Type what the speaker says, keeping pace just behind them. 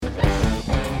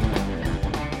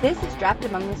This is Dropped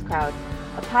Among This Crowd,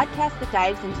 a podcast that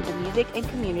dives into the music and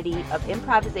community of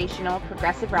improvisational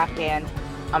progressive rock band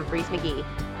Umphrey's McGee.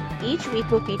 Each week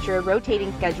will feature a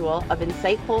rotating schedule of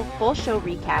insightful full show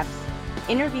recaps,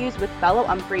 interviews with fellow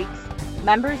Umphreys,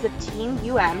 members of Team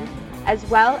UM, as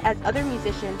well as other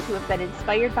musicians who have been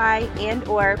inspired by and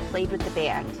or played with the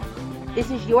band. This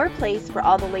is your place for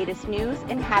all the latest news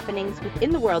and happenings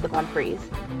within the world of Umphrey's,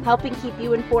 helping keep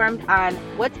you informed on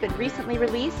what's been recently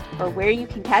released or where you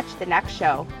can catch the next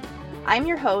show. I'm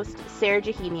your host, Sarah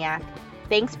Jahemiak.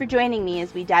 Thanks for joining me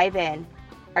as we dive in.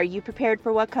 Are you prepared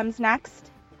for what comes next?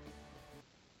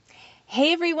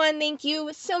 Hey everyone, thank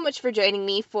you so much for joining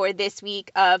me for this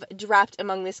week of Dropped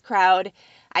Among This Crowd.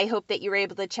 I hope that you were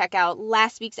able to check out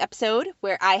last week's episode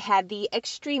where I had the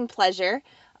extreme pleasure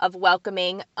of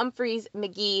welcoming Umphrey's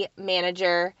McGee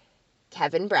manager,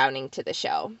 Kevin Browning, to the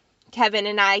show. Kevin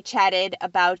and I chatted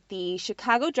about the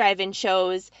Chicago drive-in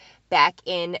shows back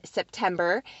in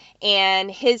September and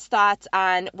his thoughts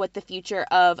on what the future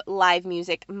of live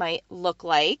music might look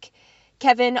like.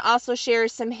 Kevin also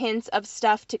shares some hints of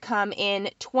stuff to come in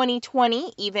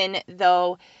 2020, even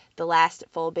though the last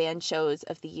full band shows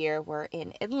of the year were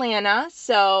in Atlanta.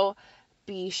 So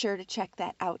be sure to check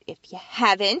that out if you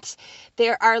haven't.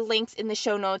 There are links in the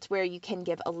show notes where you can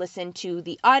give a listen to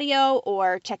the audio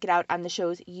or check it out on the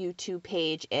show's YouTube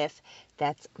page if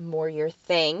that's more your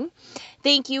thing.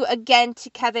 Thank you again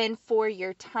to Kevin for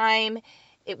your time.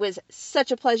 It was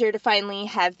such a pleasure to finally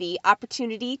have the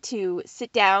opportunity to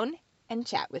sit down and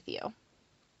chat with you.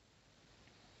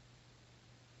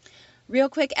 Real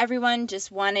quick, everyone,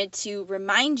 just wanted to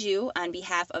remind you on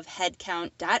behalf of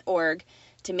headcount.org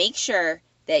to make sure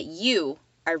that you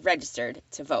are registered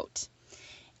to vote.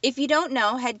 If you don't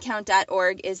know,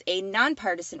 headcount.org is a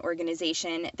nonpartisan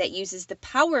organization that uses the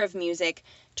power of music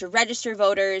to register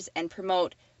voters and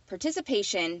promote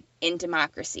participation in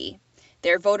democracy.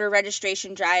 Their voter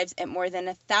registration drives at more than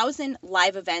 1,000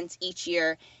 live events each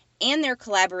year and their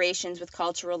collaborations with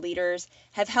cultural leaders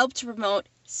have helped to promote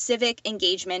civic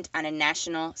engagement on a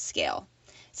national scale.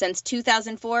 Since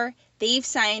 2004, they've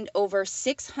signed over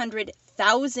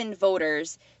 600,000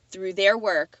 voters through their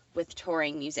work with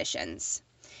touring musicians.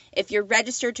 If you're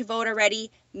registered to vote already,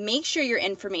 make sure your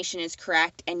information is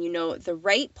correct and you know the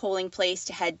right polling place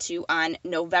to head to on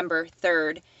November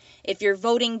 3rd. If you're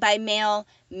voting by mail,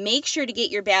 make sure to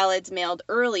get your ballots mailed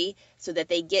early so that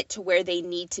they get to where they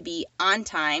need to be on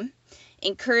time.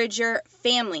 Encourage your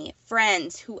family,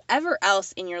 friends, whoever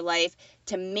else in your life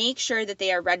to make sure that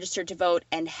they are registered to vote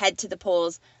and head to the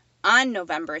polls on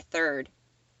November 3rd.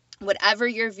 Whatever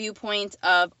your viewpoints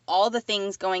of all the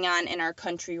things going on in our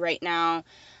country right now,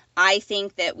 I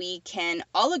think that we can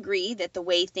all agree that the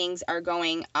way things are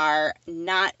going are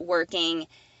not working,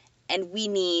 and we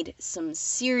need some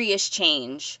serious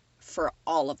change for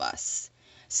all of us.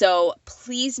 So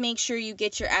please make sure you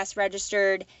get your ass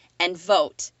registered and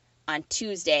vote on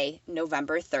Tuesday,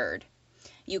 November 3rd.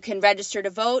 You can register to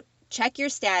vote, check your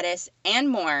status, and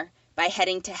more by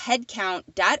heading to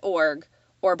headcount.org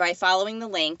or by following the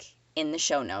link in the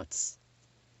show notes.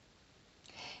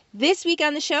 This week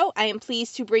on the show, I am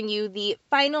pleased to bring you the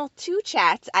final two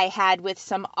chats I had with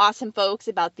some awesome folks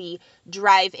about the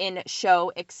drive-in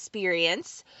show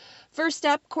experience. First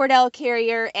up, Cordell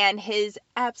Carrier and his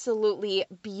absolutely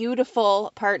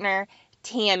beautiful partner,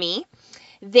 Tammy.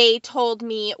 They told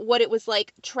me what it was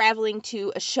like traveling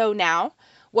to a show now,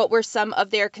 what were some of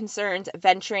their concerns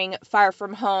venturing far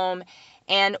from home,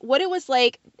 and what it was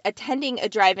like attending a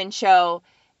drive-in show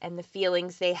and the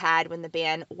feelings they had when the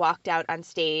band walked out on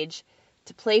stage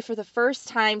to play for the first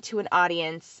time to an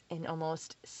audience in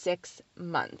almost 6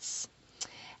 months.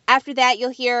 After that, you'll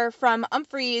hear from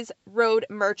Umphrey's road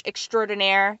merch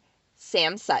extraordinaire,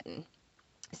 Sam Sutton.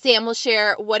 Sam will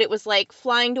share what it was like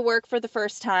flying to work for the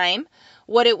first time,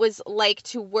 what it was like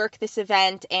to work this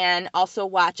event and also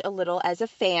watch a little as a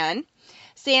fan.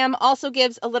 Sam also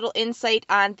gives a little insight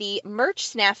on the merch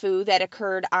snafu that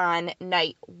occurred on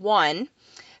night one.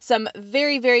 Some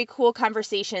very, very cool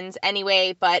conversations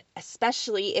anyway, but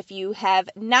especially if you have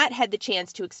not had the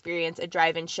chance to experience a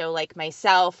drive-in show like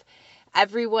myself,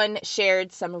 everyone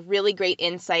shared some really great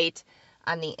insight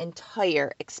on the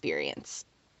entire experience.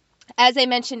 As I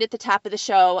mentioned at the top of the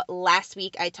show, last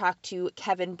week I talked to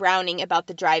Kevin Browning about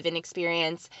the drive-in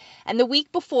experience, and the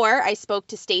week before I spoke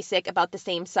to Stasik about the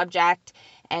same subject,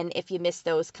 and if you missed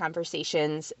those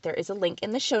conversations, there is a link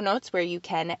in the show notes where you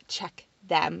can check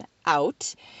them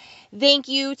out. Thank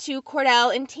you to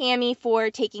Cordell and Tammy for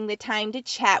taking the time to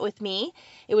chat with me.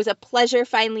 It was a pleasure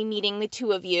finally meeting the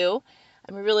two of you.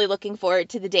 I'm really looking forward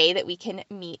to the day that we can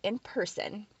meet in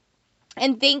person.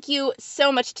 And thank you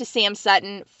so much to Sam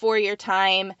Sutton for your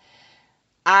time.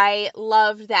 I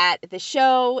loved that the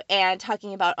show and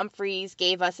talking about Umphreys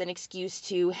gave us an excuse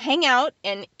to hang out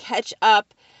and catch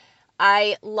up.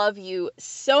 I love you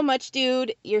so much,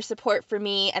 dude. Your support for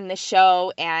me and the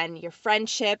show and your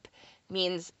friendship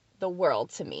means the world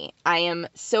to me. I am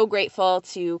so grateful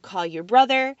to call your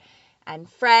brother and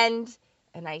friend,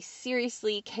 and I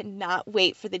seriously cannot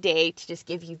wait for the day to just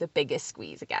give you the biggest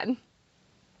squeeze again.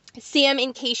 Sam,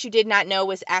 in case you did not know,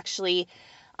 was actually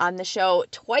on the show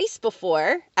twice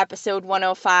before, episode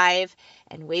 105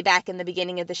 and way back in the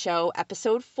beginning of the show,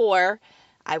 episode 4.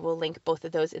 I will link both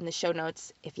of those in the show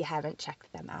notes if you haven't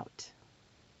checked them out.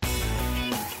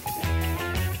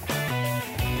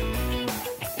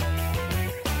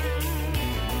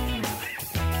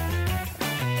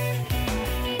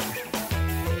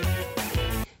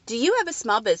 Do you have a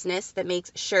small business that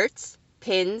makes shirts,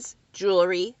 pins,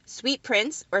 jewelry, sweet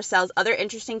prints, or sells other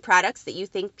interesting products that you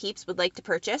think peeps would like to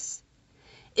purchase?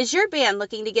 Is your band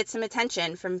looking to get some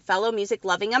attention from fellow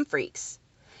music-loving umphreaks?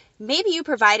 Maybe you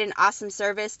provide an awesome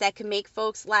service that can make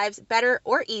folks' lives better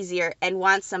or easier and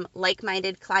want some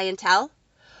like-minded clientele?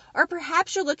 Or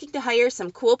perhaps you're looking to hire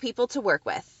some cool people to work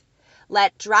with.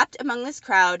 Let Dropped Among This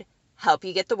Crowd help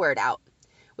you get the word out.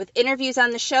 With interviews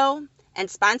on the show and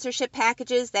sponsorship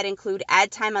packages that include ad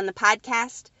time on the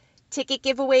podcast, ticket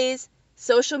giveaways,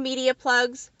 social media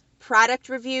plugs, product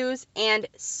reviews, and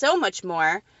so much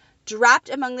more, Dropped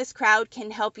Among This Crowd can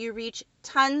help you reach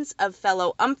tons of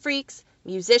fellow umphreaks,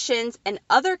 musicians, and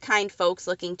other kind folks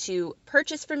looking to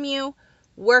purchase from you,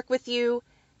 work with you,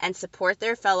 and support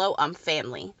their fellow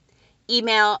family.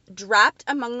 Email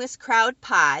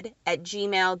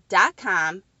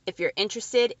droppedamongthiscrowdpod@gmail.com if you're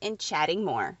interested in chatting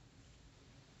more.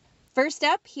 First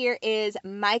up, here is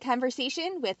my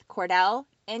conversation with Cordell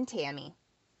and Tammy.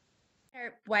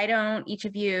 Why don't each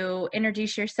of you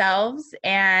introduce yourselves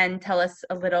and tell us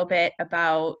a little bit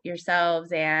about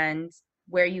yourselves and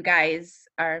where you guys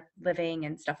are living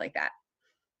and stuff like that.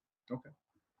 Okay.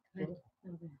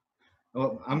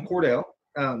 Well, I'm Cordell,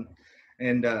 and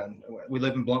we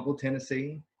live in Blunkville,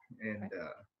 Tennessee, and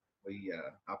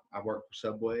I work for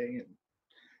Subway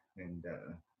and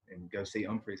go see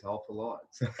Umphreys an awful lot.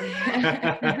 So.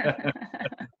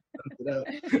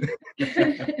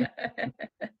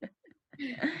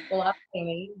 Well, I'm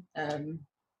Tammy. I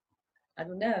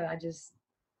don't know. I just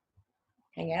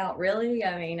hang out, really.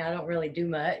 I mean, I don't really do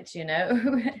much,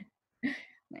 Nice.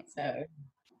 So.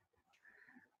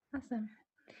 Awesome.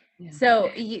 Yeah.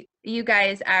 So you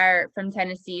guys are from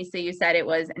Tennessee, so you said it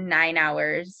was 9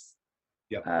 hours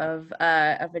Yep. of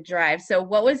a drive. So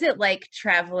what was it like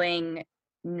traveling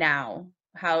now?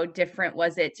 How different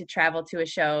was it to travel to a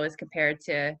show as compared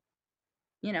to,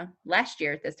 last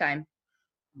year at this time?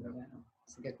 Yeah,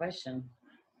 that's a good question.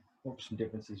 What were some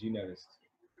differences you noticed?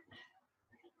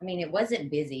 I mean, it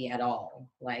wasn't busy at all.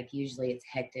 Like, usually it's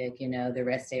hectic, the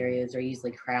rest areas are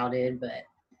usually crowded, but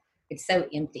it's so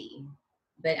empty.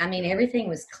 But I mean, everything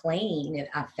was clean.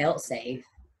 I felt safe.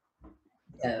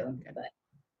 So, but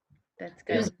that's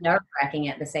good. It was nerve-wracking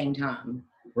at the same time.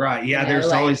 Right. Yeah.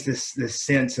 There's always this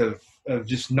sense of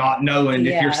just not knowing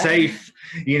if you're safe.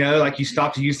 Like you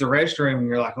stop to use the restroom and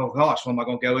you're like, oh gosh, well, am I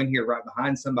going to go in here right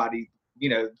behind somebody,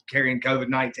 carrying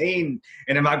COVID-19,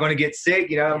 and am I going to get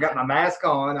sick? I've got my mask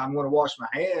on. I'm going to wash my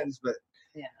hands, but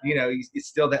it's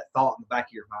still that thought in the back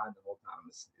of your mind the whole time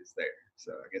is there.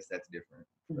 So I guess that's different.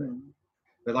 Mm-hmm.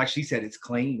 But like she said, it's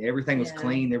clean. Everything was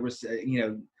clean. There was,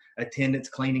 attendants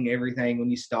cleaning everything when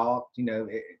you stopped.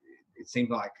 It seemed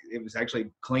like it was actually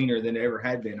cleaner than it ever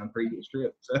had been on previous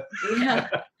trips. So. Yeah.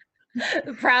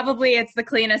 Probably it's the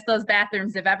cleanest those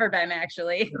bathrooms have ever been,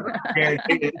 actually.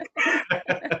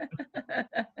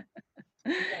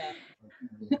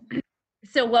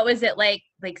 So what was it like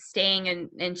staying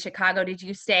in Chicago? Did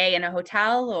you stay in a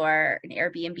hotel or an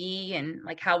Airbnb? And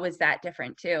how was that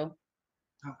different too?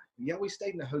 Yeah, we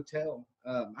stayed in a hotel.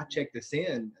 I checked this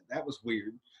in. That was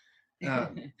weird.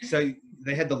 So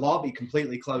they had the lobby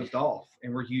completely closed off,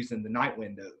 and we're using the night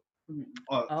window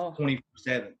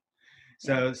 24/7.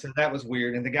 So that was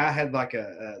weird. And the guy had like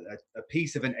a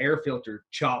piece of an air filter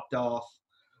chopped off,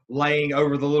 laying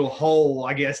over the little hole,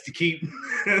 I guess, to keep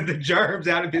the germs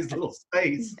out of his little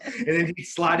space. And then he'd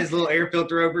slide his little air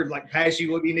filter over and pass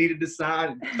you what you needed to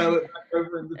sign and throw it back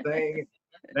over in the thing.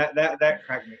 That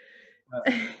cracked me.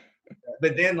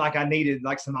 But then I needed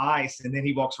some ice, and then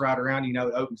he walks right around, it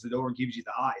opens the door and gives you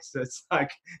the ice. So it's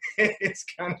it's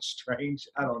kind of strange.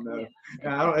 I don't know.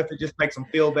 I don't know if it just makes them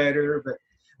feel better, but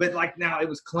now it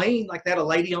was clean. That a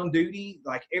lady on duty,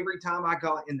 every time I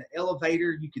got in the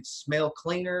elevator, you could smell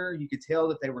cleaner. You could tell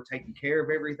that they were taking care of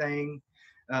everything.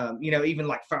 Even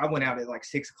like I went out at like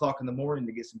 6 o'clock in the morning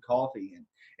to get some coffee,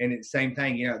 and it's the same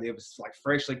thing. It was like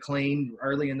freshly cleaned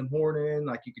early in the morning.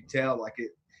 Like you could tell, like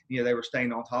it. They were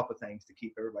staying on top of things to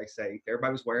keep everybody safe.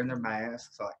 Everybody was wearing their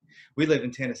masks. Like we live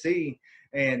in Tennessee,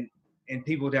 and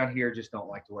people down here just don't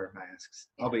like to wear masks.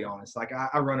 I'll be honest. Like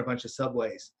I run a bunch of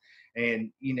Subways,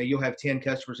 and you'll have 10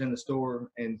 customers in the store,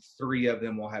 and 3 of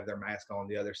them will have their mask on.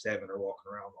 The other 7 are walking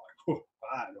around like,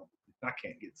 I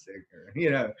can't get sick,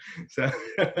 So,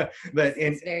 but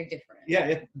it's very different.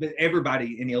 Yeah, but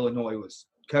everybody in Illinois was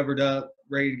covered up,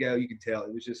 ready to go. You could tell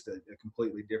it was just a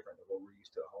completely different than what we're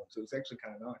used to at home. So it's actually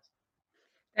kind of nice.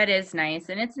 That is nice.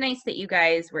 And it's nice that you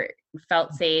guys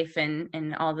felt safe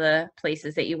in all the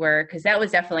places that you were, because that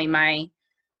was definitely my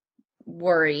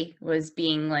worry, was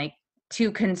being like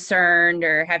too concerned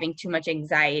or having too much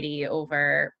anxiety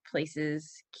over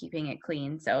places keeping it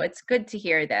clean. So it's good to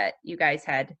hear that you guys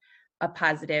had a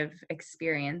positive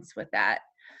experience with that.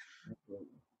 Absolutely.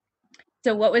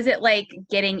 So what was it like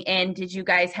getting in? Did you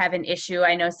guys have an issue?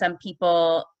 I know some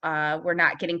people were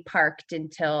not getting parked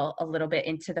until a little bit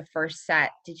into the first set.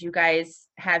 Did you guys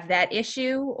have that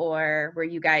issue, or were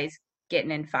you guys getting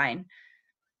in fine?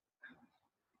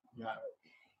 No.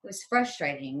 It was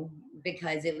frustrating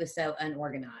because it was so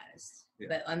unorganized. Yeah.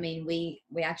 But I mean, we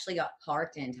actually got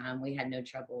parked in time. We had no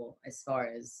trouble as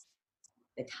far as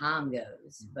the time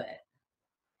goes, but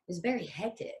it was very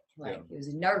hectic. Like it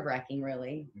was nerve-wracking,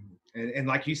 really. And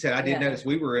like you said, I did notice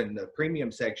we were in the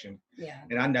premium section. Yeah.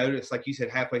 And I noticed, like you said,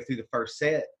 halfway through the first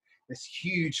set, this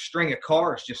huge string of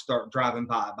cars just start driving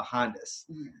by behind us.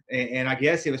 And I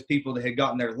guess it was people that had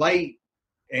gotten there late,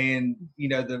 and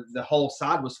the whole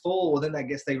side was full. Well, then I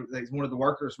guess one of the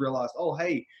workers realized, oh,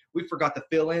 hey, we forgot to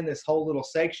fill in this whole little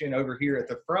section over here at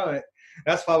the front.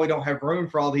 That's why we don't have room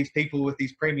for all these people with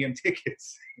these premium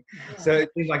tickets. Yeah. So it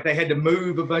seemed like they had to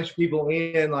move a bunch of people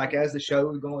in, like as the show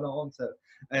was going on. So,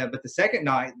 but the second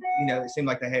night, it seemed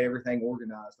like they had everything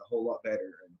organized a whole lot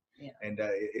better, and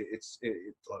it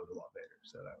flowed a lot better.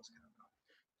 So that was kind of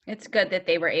nice. It's good that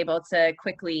they were able to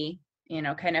quickly,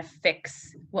 kind of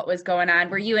fix what was going on.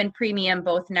 Were you in premium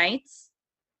both nights?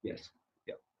 Yes.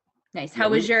 Yep. Nice. How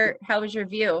was your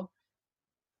view?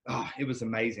 Oh, it was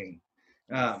amazing.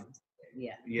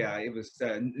 Yeah, it was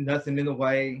nothing in the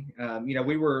way.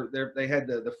 We were there. They had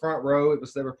the front row.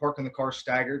 They were parking the cars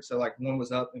staggered, so like one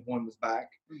was up and one was back.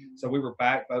 So we were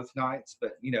back both nights,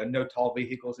 but no tall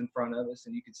vehicles in front of us,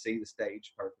 and you could see the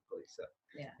stage perfectly. So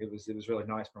it was really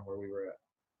nice from where we were at.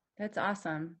 That's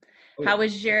awesome. How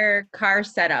was your car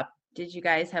setup? Did you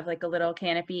guys have like a little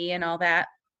canopy and all that?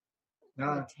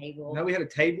 A table. No, we had a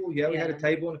table. Yeah, we had a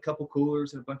table and a couple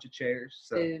coolers and a bunch of chairs.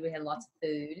 So. Food. We had lots of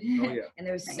food. Oh yeah. And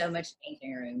there was so much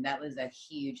dancing room. That was a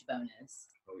huge bonus.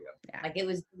 Oh yeah. Like it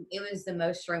was the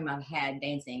most room I've had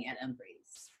dancing at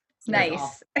Umbree's.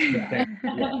 Nice.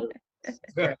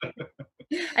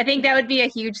 I think that would be a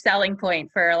huge selling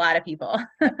point for a lot of people.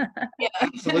 Yeah,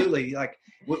 absolutely. Like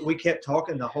we kept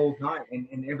talking the whole night,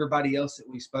 and everybody else that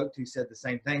we spoke to said the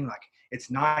same thing. Like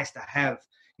it's nice to have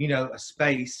a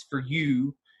space for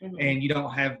you, and you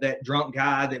don't have that drunk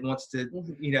guy that wants to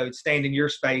stand in your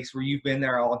space where you've been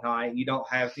there all night. You don't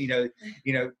have you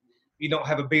don't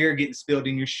have a beer getting spilled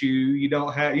in your shoe. You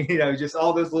don't have just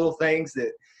all those little things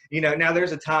that now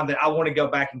there's a time that I want to go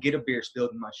back and get a beer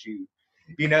spilled in my shoe.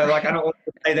 Like I don't want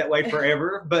to stay that way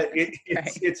forever, but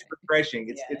it's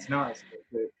refreshing. It's nice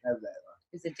to have that.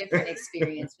 It was a different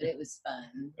experience, but it was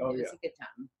fun. Oh, it was a good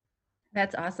time.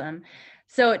 That's awesome.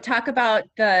 So talk about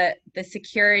the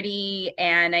security,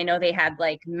 and I know they had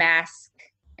like mask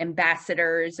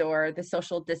ambassadors or the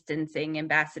social distancing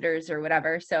ambassadors or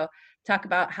whatever. So talk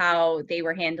about how they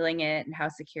were handling it and how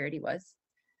security was.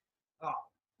 Oh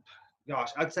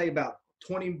gosh, I'd say about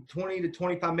 20 to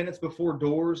 25 minutes before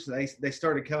doors, they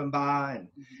started coming by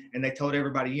and they told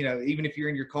everybody, even if you're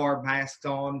in your car, masks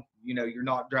on, you're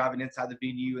not driving inside the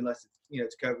venue unless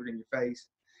it's covered in your face.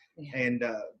 Yeah. And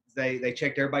they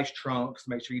checked everybody's trunks to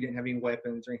make sure you didn't have any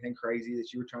weapons or anything crazy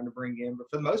that you were trying to bring in. But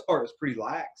for the most part, it was pretty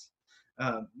lax.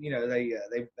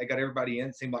 They got everybody in,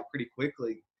 it seemed like pretty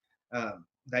quickly.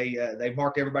 They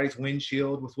marked everybody's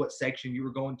windshield with what section you were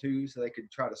going to, so they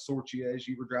could try to sort you as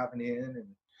you were driving in. And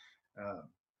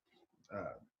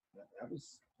that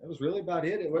was really about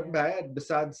it. It wasn't bad.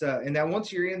 Besides, and now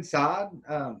once you're inside,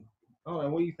 I don't know,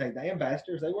 what do you think? The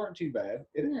ambassadors, they weren't too bad.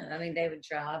 I mean, they would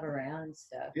drive around and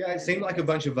stuff. Yeah, it seemed like a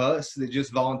bunch of us that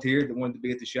just volunteered that wanted to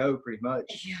be at the show, pretty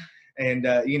much. Yeah. And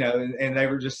and they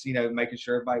were just making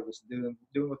sure everybody was doing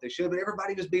what they should, but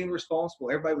everybody was being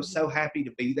responsible. Everybody was so happy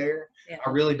to be there. Yeah.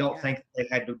 I really don't think they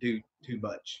had to do too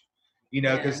much,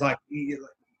 because like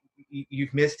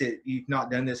you've missed it. You've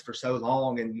not done this for so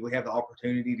long, and we have the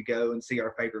opportunity to go and see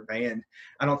our favorite band.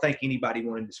 I don't think anybody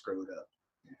wanted to screw it up.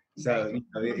 So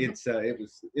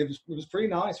it was pretty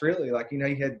nice, really. Like, you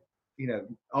had,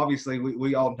 obviously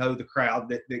we all know the crowd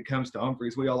that comes to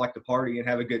Humphreys. We all like to party and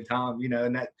have a good time,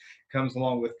 and that comes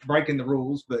along with breaking the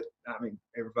rules. But I mean,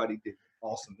 everybody did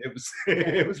awesome. It was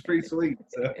it was pretty sweet.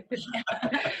 So.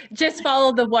 Just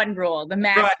follow the one rule, the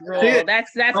mask rule. Yeah.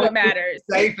 That's what matters.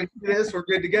 Safe and this, we're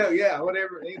good to go. Yeah,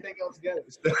 whatever. Anything else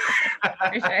goes.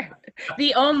 For sure.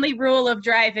 The only rule of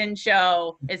drive-in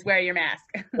show is wear your mask.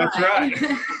 That's right.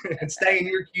 And stay in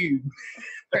your cube.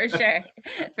 For sure.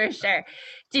 For sure.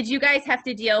 Did you guys have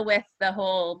to deal with the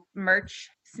whole merch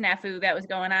snafu that was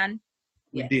going on?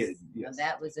 We did. Yes.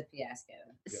 That was a fiasco.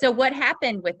 So what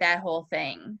happened with that whole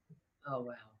thing? Oh,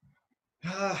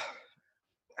 wow.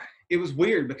 It was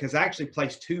weird because I actually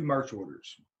placed 2 merch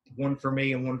orders, one for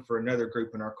me and one for another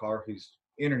group in our car whose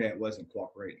internet wasn't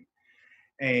cooperating.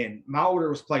 And my order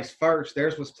was placed first.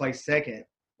 Theirs was placed second.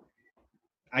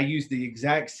 I used the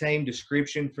exact same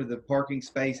description for the parking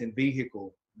space and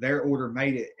vehicle. Their order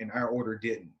made it and our order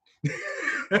didn't.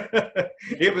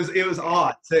 It was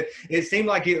odd. So it seemed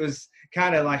like it was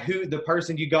kind of like the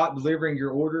person you got delivering your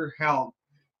order, how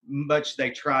much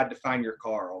they tried to find your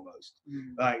car almost.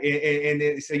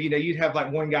 So you'd have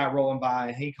like one guy rolling by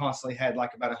and he constantly had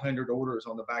like about 100 orders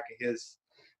on the back of his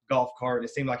golf cart, and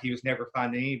it seemed like he was never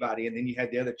finding anybody. And then you had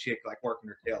the other chick like working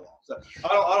her tail off. So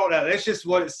I don't know. That's just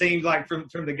what it seemed like from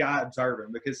the guy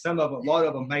observing, because a lot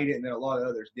of them made it and then a lot of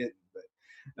others didn't. But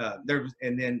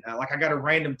I got a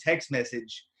random text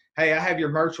message. Hey, I have your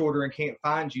merch order and can't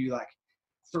find you, like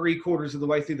 3/4 of the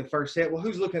way through the first set. Well,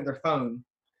 who's looking at their phone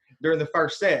during the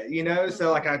first set,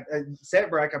 So like I set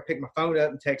break, I picked my phone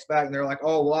up and text back, and they're like,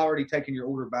 oh, well, I already taken your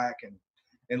order back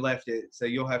and left it, so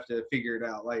you'll have to figure it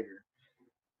out later.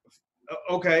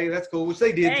 Okay, that's cool. Which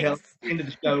they did tell at the end of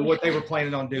the show what they were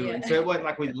planning on doing. Yeah. So it wasn't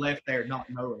like we left there not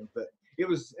knowing, but it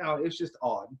was just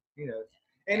odd,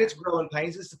 And it's growing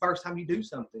pains. It's the first time you do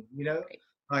something, Right.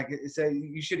 Like, so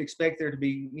you should expect there to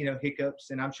be, hiccups,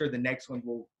 and I'm sure the next one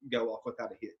will go off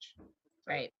without a hitch.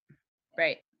 Right.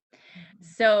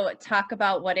 So talk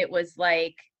about what it was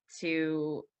like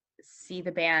to see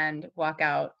the band walk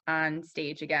out on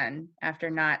stage again after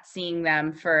not seeing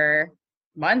them for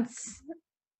months.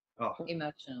 Oh,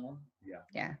 emotional.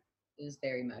 Yeah. It was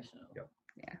very emotional. Yep.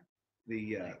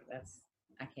 Yeah.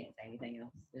 I can't say anything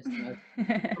else. Just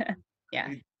emotional.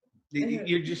 Yeah.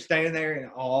 You're just standing there in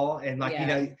awe, and like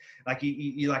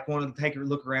you like want to take a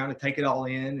look around and take it all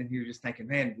in, and you're just thinking,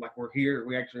 man, like we're here,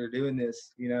 we actually are doing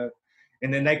this,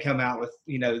 And then they come out with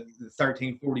the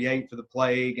 1348 for the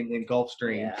Plague and then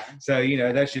Gulfstream. Yeah. So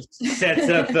that just sets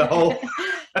up the whole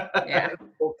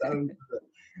whole tone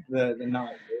for the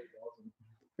night.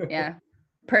 Yeah.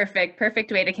 Perfect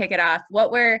way to kick it off.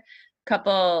 What were a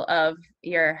couple of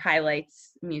your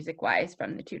highlights music wise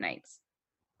from the 2 nights?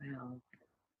 Wow.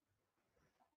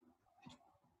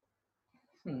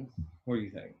 What do you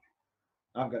think?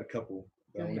 I've got a couple.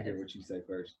 I want to hear what you say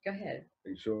first. Go ahead.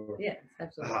 Are you sure? Yes,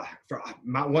 absolutely.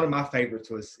 One of my favorites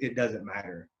was It Doesn't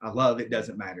Matter. I love It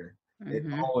Doesn't Matter.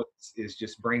 Mm-hmm. It always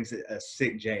just brings a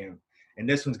sick jam. And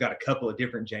this one's got a couple of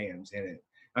different jams in it.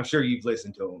 I'm sure you've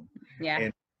listened to them. Yeah.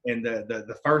 And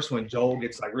the first one, Joel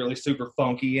gets like really super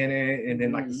funky in it. And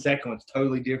then like the second one's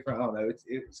totally different. I don't know.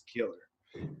 It was killer.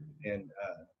 And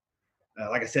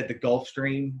like I said, the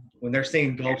Gulfstream, when they're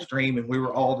singing Gulfstream and we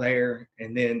were all there,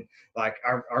 and then like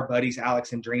our buddies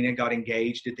Alex and Drina got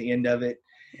engaged at the end of it,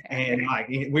 and like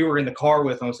we were in the car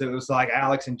with them, so it was like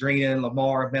Alex and Drina and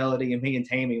Lamar and Melody and me and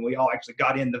Tammy, and we all actually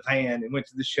got in the van and went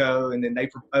to the show, and then he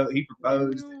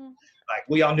proposed, and, like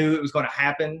we all knew it was going to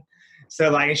happen. So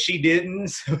like, and she didn't.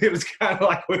 So it was kind of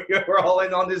like we were all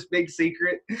in on this big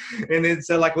secret. And then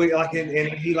so like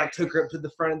and he like took her up to the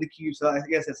front of the queue. So I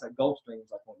guess it's like Gulfstream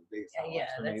is like one of the biggest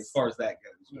highlights for me as far as that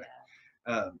goes.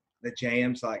 But, the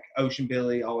jams, like Ocean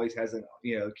Billy always has a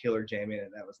killer jam in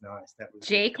it. That was nice.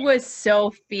 Jake was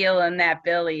so feeling that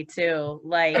Billy too.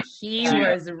 Like he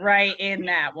was right in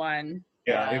that one.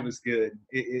 Yeah, it was good.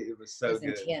 It was so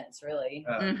good. Intense, really.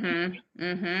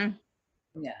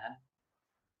 Yeah.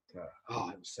 Oh,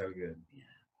 it was so good.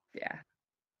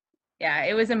 Yeah,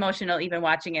 it was emotional even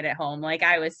watching it at home. Like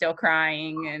I was still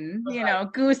crying and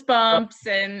goosebumps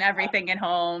and everything at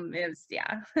home. It was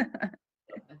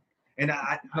And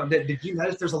did you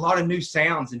notice there's a lot of new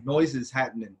sounds and noises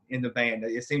happening in the band?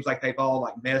 It seems like they've all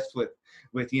like messed with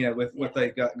what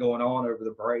they've got going on over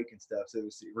the break and stuff. So it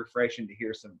was refreshing to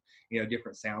hear some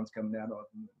different sounds coming out of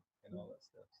them and all that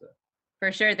stuff. So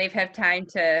for sure, they've had time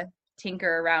to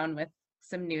tinker around with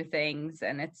some new things,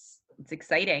 and it's It's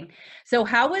exciting. So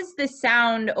how was the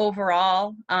sound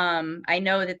overall? I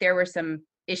know that there were some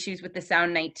issues with the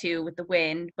sound night too, with the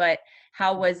wind, but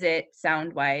how was it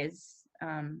sound wise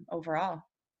overall?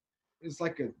 It's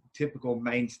like a typical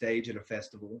main stage at a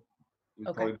festival. Would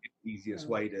Okay. probably be the easiest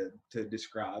way to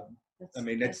describe. I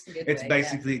mean, That's a good it's way,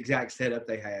 basically the exact setup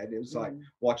they had. It was like Mhm.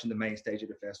 watching the main stage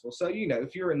at a festival. So, you know,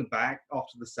 if you're in the back off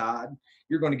to the side,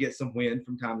 you're going to get some wind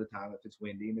from time to time if it's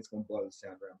windy, and it's going to blow the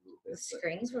sound around a little The bit. But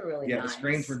screens were really yeah, nice. the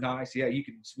screens were nice. Yeah, you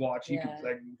could just watch. You Yeah. could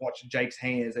like, watch Jake's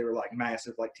hands. They were like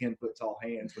massive, like 10-foot tall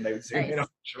hands when they would zoom in Nice. on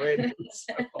shred.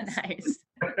 So awesome. Nice.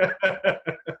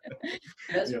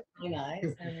 Those Yeah. were really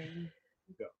nice. I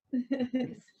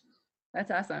mean,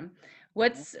 That's awesome.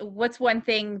 What's one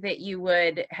thing that you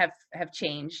would have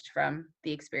changed from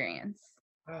the experience?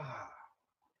 Ah,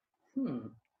 hmm.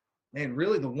 man,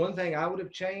 really, the one thing I would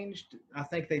have changed, I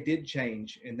think they did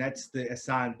change, and that's the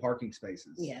assigned parking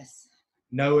spaces. Yes.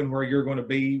 Knowing where you're going to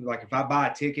be. Like if I buy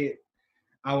a ticket,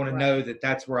 I want to know Right. that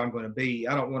that's where I'm going to be.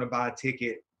 I don't want to buy a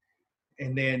ticket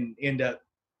and then end up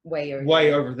Way over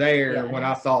way there. over there Yeah. when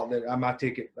I thought that my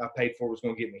ticket I paid for was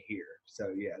going to get me here. So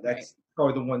yeah, that's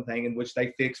probably the one thing in which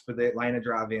they fixed for the Atlanta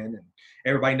drive-in, and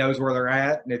everybody knows where they're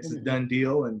at, and it's a Mhm. done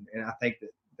deal. And I think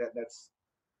that's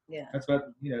Yeah.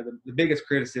 what, you know, the biggest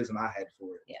criticism I had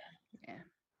for it.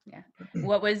 Yeah.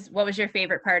 What was your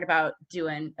favorite part about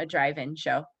doing a drive-in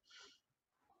show?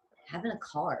 Having a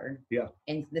car. Yeah.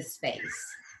 In the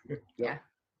space. Yeah.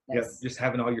 Yeah, just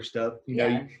having all your stuff. You know,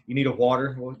 Yeah. you need a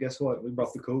water. Well, guess what? We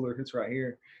brought the cooler. It's right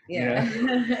here. Yeah.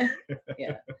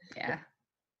 Yeah. Yeah,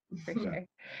 for sure.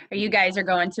 You guys are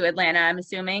going to Atlanta, I'm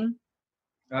assuming?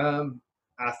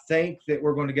 I think that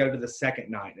we're going to go to the second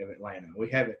night of Atlanta. We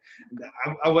haven't.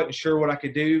 I wasn't sure what I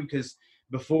could do because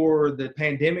before the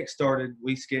pandemic started,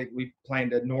 we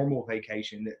planned a normal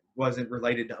vacation that wasn't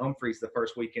related to Humphreys the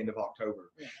first weekend of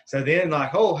October. Yeah. So then,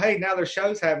 like, oh, hey, now there's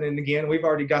shows happening again. We've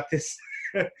already got this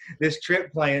this trip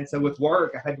planned. So with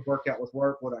work, I had to work out with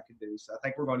work what I could do. So I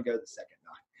think we're going to go the second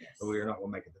night, Yes. but we are not going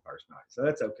to make it the first night. So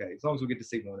that's okay. As long as we get to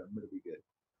see one of them, it'll be good.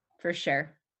 For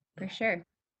sure. For sure.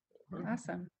 Mhm.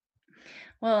 Awesome.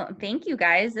 Well, thank you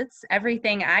guys. It's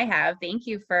everything I have. Thank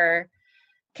you for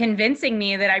convincing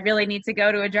me that I really need to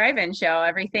go to a drive-in show.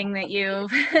 Everything that you've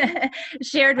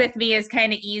shared with me has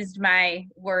kind of eased my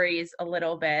worries a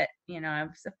little bit. You know,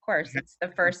 of course, it's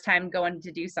the first time going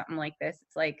to do something like this.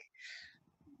 It's like,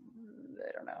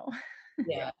 I don't know.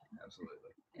 Yeah. Absolutely.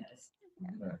 Yes.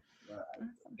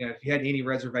 You know, if you had any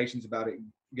reservations about it,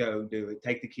 go do it.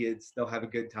 Take the kids; they'll have a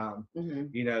good time. Mm-hmm.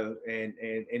 You know,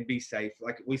 and be safe.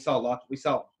 Like we saw,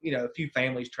 you know, a few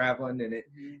families traveling, and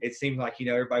it seemed like, you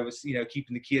know, everybody was, you know,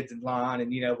 keeping the kids in line,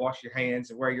 and, you know, wash your hands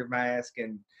and wear your mask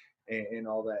and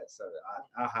all that. So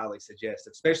I highly suggest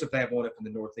it, especially if they have one up in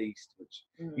the Northeast, which,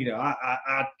 you know,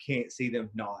 I can't see them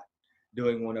not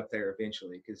doing one up there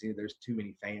eventually, because, you know, there's too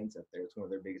many fans up there. It's one of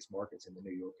their biggest markets in the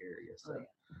New York area. So. Oh, yeah.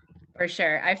 For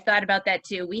sure. I've thought about that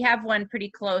too. We have one pretty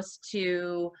close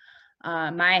to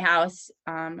my house.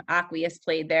 Aqueous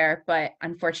played there, but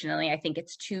unfortunately, I think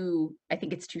it's too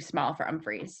small for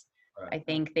Humphreys. Right. I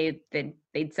think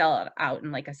they'd sell it out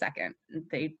in like a second.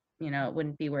 They, you know, it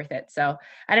wouldn't be worth it. So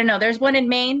I don't know. There's one in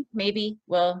Maine. Maybe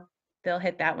they'll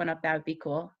hit that one up. That would be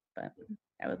cool. But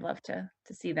I would love to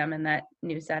see them in that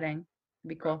new setting. It'd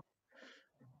be cool.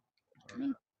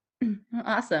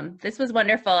 Awesome. This was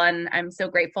wonderful, and I'm so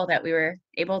grateful that we were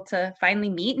able to finally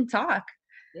meet and talk.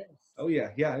 Yes. Oh yeah,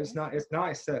 it's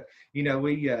nice. You know,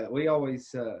 we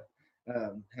always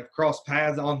have crossed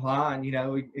paths online. You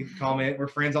know, we comment. We're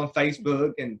friends on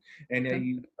Facebook, and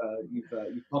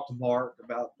you've talked to Mark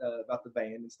about the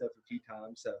band and stuff a few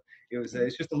times. So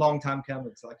it's just a long time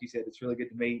coming. So like you said, it's really good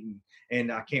to meet,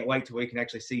 and I can't wait till we can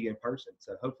actually see you in person.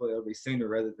 So hopefully it'll be sooner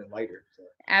rather than later. So.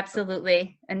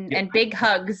 Absolutely, and big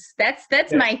hugs.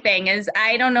 That's my thing. Is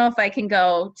I don't know if I can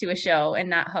go to a show and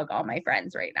not hug all my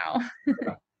friends right now.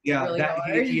 Yeah, really that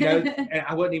hard. you know, and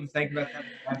I wasn't even thinking about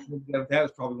that. That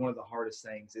was probably one of the hardest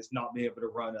things. Is not being able to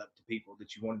run up to people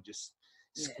that you want to just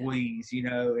squeeze, you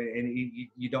know, and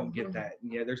you don't get that.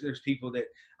 And, yeah, there's people that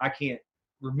I can't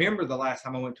remember the last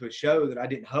time I went to a show that I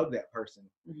didn't hug that person.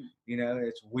 You know,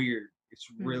 it's weird. It's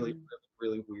really,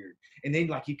 really weird. And then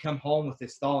like you come home with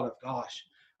this thought of, gosh,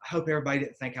 I hope everybody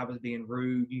didn't think I was being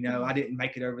rude. You know, I didn't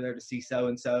make it over there to see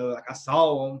so-and-so. Like I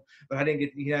saw them, but I didn't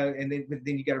get, you know, and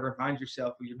then you got to remind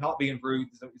yourself, well, you're not being rude.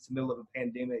 It's the middle of a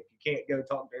pandemic. You can't go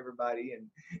talk to everybody, and,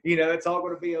 you know, it's all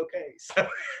going to be okay. So.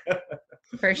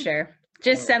 For sure.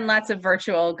 Just send lots of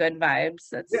virtual good vibes.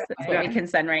 That's what we can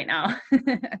send right now.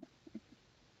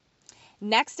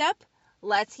 Next up,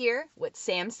 let's hear what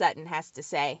Sam Sutton has to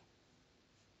say.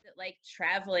 Like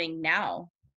traveling now.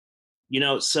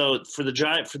 So for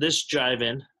this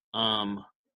drive-in, I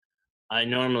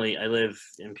live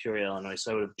in Peoria, Illinois,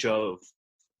 so I would have drove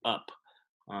up.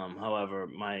 However,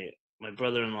 my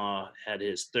brother-in-law had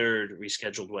his third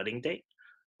rescheduled wedding date,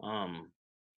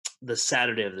 the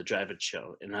Saturday of the drive-in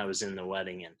show, and I was in the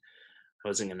wedding, and I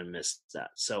wasn't going to miss that.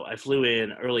 So I flew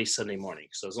in early Sunday morning.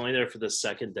 So I was only there for the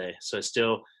second day. So I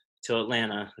still till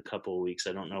Atlanta a couple of weeks.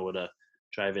 I don't know what a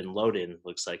drive-in load-in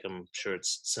looks like. I'm sure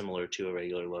it's similar to a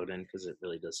regular load-in because it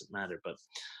really doesn't matter. But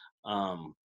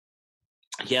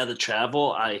the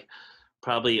travel, I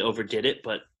probably overdid it,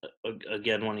 but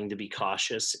again, wanting to be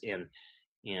cautious and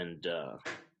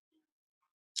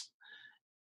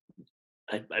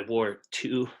I wore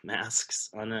 2 masks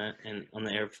on the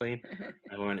airplane.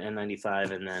 I wore an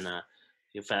N95 and then a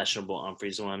fashionable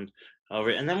Humphreys one over.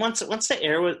 And then once the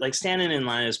air was like, standing in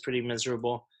line is pretty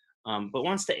miserable. But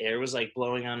once the air was like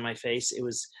blowing on my face, it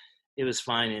was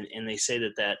fine. And they say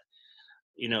that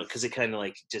because it kind of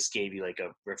like just gave you like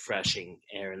a refreshing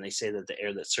air. And they say that the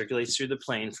air that circulates through the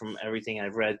plane, from everything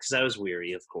I've read, because I was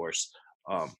weary, of course,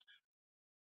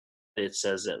 it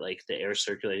says that like the air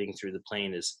circulating through the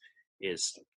plane is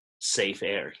safe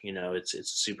air.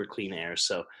 It's super clean air.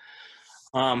 So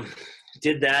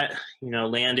did that,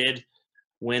 landed,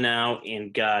 went out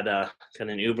and got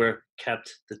an Uber,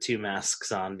 kept the 2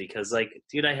 masks on because, like,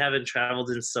 dude, I haven't traveled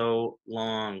in so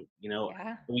long.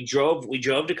 Yeah. We drove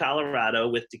to Colorado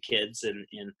with the kids and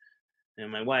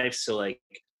my wife, so like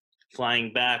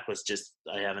flying back was just,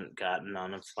 I haven't gotten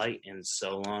on a flight in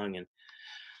so long, and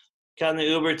got in the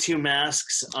Uber, 2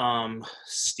 masks.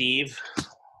 Steve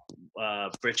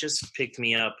Britches picked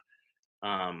me up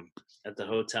at the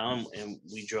hotel, and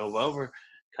we drove over,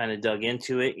 kind of dug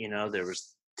into it. There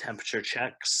was temperature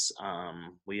checks.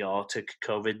 We all took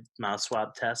COVID mouth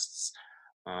swab tests.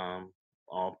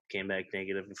 All came back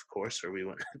negative, of course, or we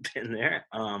wouldn't have been there.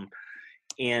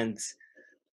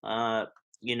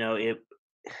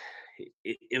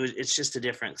 It's just a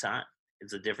different time.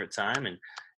 It's a different time,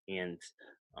 and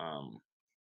I'm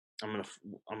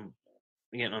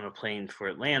getting on a plane for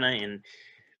Atlanta, and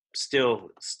still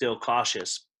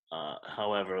cautious.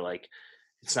 However, like,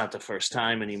 it's not the first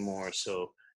time anymore.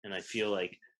 So, and I feel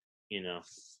like,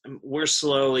 we're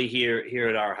slowly here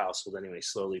at our household anyway,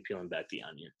 slowly peeling back the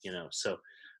onion, So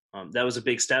that was a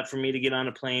big step for me to get on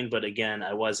a plane. But again,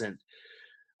 I wasn't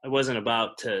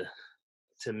about to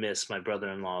miss my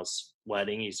brother-in-law's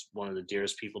wedding. He's one of the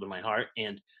dearest people to my heart,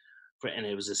 and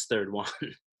it was his third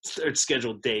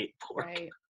scheduled date.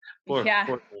 Poor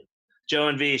Joe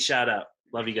and V, shout out,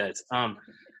 love you guys.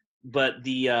 But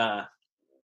the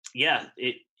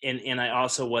and I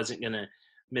also wasn't gonna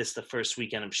miss the first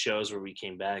weekend of shows where we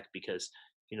came back, because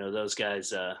those guys,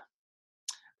 the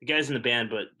guys in the band,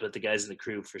 but the guys in the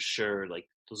crew for sure, like,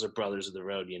 those are brothers of the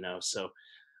road, So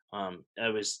I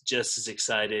was just as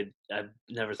excited. I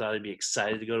never thought I'd be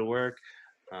excited to go to work.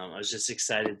 I was just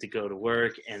excited to go to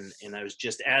work, and I was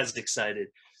just as excited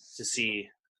to see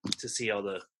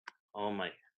all my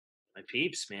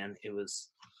peeps, man. It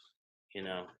was,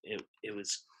 it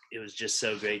was just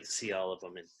so great to see all of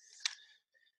them. And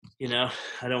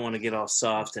I don't want to get all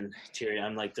soft and teary.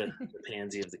 I'm like the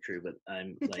pansy of the crew, but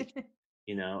I'm like,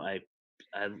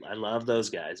 I love those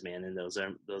guys, man, and those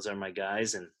are my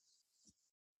guys. And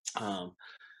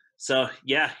so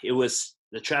yeah,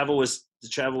 the travel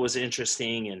was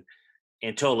interesting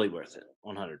and totally worth it,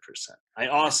 100%. I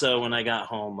also, when I got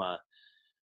home,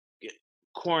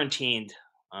 quarantined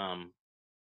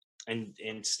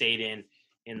and stayed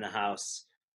in the house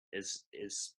as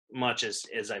much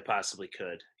as I possibly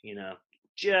could,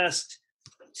 just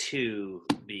to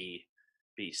be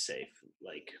safe.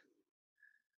 Like,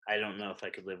 I don't know if I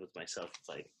could live with myself if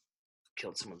I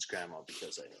killed someone's grandma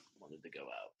because I wanted to go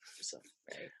out. So,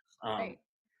 Right.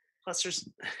 Plus,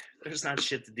 there's not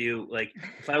shit to do. Like,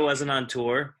 if I wasn't on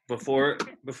tour before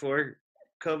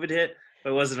COVID hit, if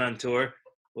I wasn't on tour,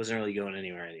 wasn't really going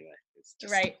anywhere anyway. It's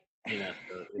just, Right. So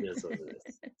it is what it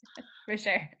is. For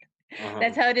sure.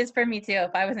 That's how it is for me too.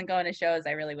 If I wasn't going to shows,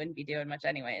 I really wouldn't be doing much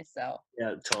anyway. So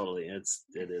yeah, totally. It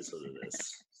is what it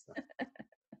is.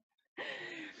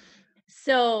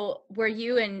 So were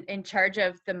you in charge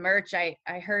of the merch? I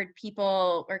heard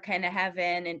people were kind of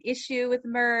having an issue with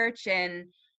merch and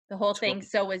the whole thing.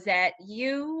 So was that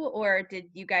you, or did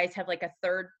you guys have like a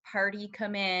third party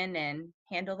come in and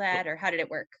handle that, or how did it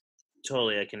work?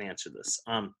 Totally, I can answer this.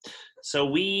 So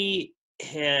we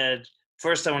had,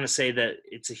 first I want to say that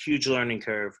it's a huge learning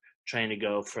curve trying to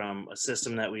go from a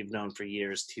system that we've known for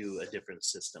years to a different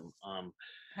system.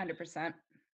 100%.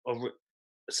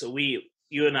 So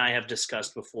you and I have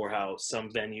discussed before how some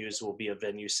venues will be a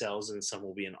venue sells and some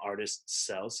will be an artist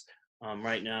sells.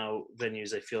 Right now,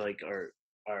 venues I feel like are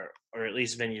or at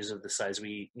least venues of the size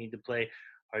we need to play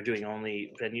are doing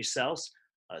only venue sales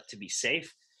to be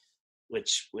safe,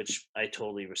 which I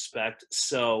totally respect.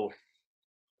 So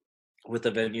with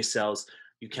the venue sales,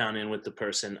 you count in with the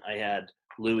person. I had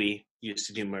Louis used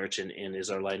to do merch and is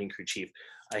our lighting crew chief.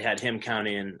 I had him count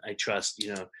in. I trust,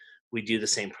 we do the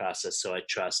same process, so I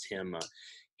trust him.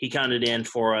 He counted in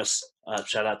for us.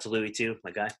 Shout out to Louis too,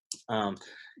 my guy.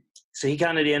 So he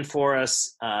counted in for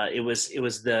us. It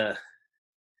was the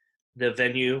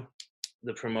venue,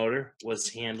 the promoter was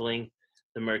handling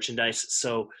the merchandise.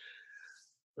 So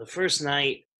the first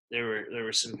night there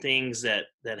were some things that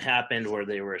happened where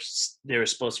they were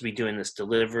supposed to be doing this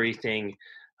delivery thing.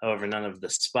 However, none of the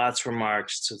spots were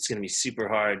marked, so it's going to be super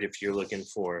hard if you're looking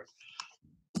for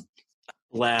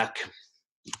black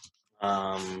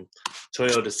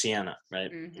Toyota Sienna,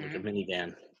 right? Like a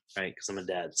minivan, right? Because I'm a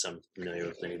dad, so I'm familiar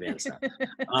with minivans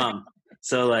now.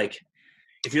 So like,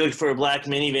 if you're looking for a black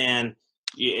minivan,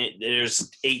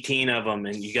 there's 18 of them,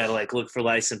 and you got to like look for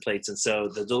license plates. And so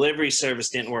the delivery service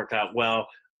didn't work out well.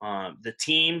 The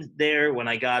team there, when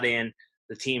I got in,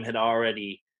 the team had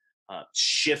already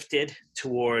shifted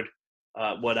toward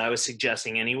what I was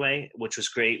suggesting anyway, which was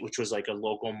great, which was like a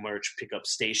local merch pickup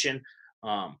station.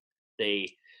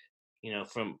 They,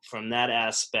 from that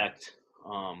aspect,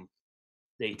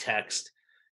 they text,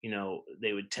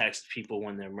 they would text people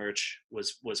when their merch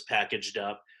was packaged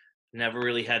up. Never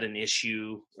really had an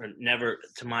issue, or never,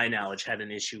 to my knowledge, had an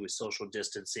issue with social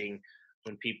distancing.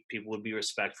 When people would be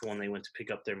respectful when they went to pick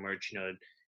up their merch,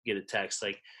 get a text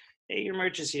like, "Hey, your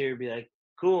merch is here." Be like,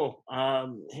 "Cool.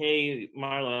 Hey,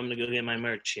 Marlo, I'm gonna go get my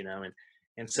merch,"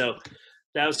 and so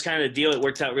that was kind of the deal. It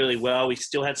worked out really well. We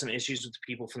still had some issues with the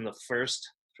people from the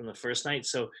first night,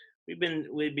 so we've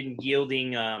been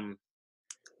yielding.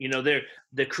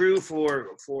 The crew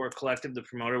for Collective, the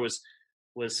promoter,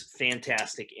 was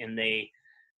fantastic, and they,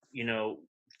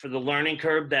 for the learning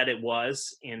curve that it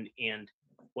was and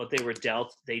what they were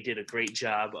dealt, they did a great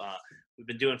job. We've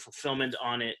been doing fulfillment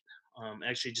on it.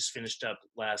 Actually just finished up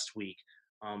last week,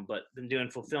 but been doing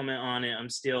fulfillment on it. I'm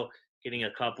still getting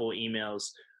a couple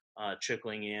emails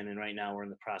trickling in, and right now we're in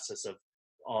the process of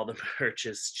all the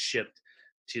merches shipped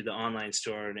to the online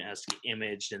store, and it has to be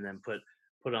imaged and then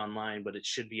put online, but it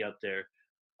should be up there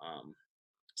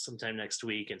sometime next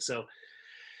week. And so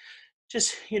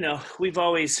just, we've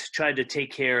always tried to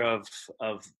take care of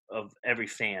every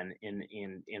fan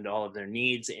and all of their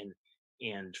needs,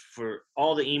 and for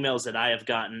all the emails that I have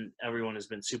gotten, everyone has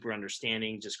been super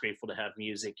understanding, just grateful to have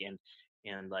music,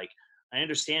 and like, I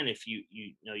understand if you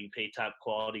pay top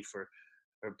quality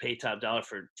or pay top dollar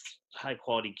for high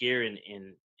quality gear and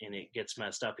it gets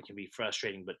messed up, it can be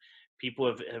frustrating, but people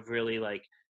have really, like,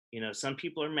 some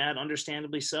people are mad,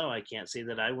 understandably so. I can't say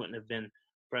that I wouldn't have been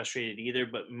frustrated either,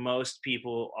 but most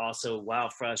people also, while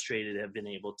frustrated, have been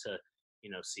able to,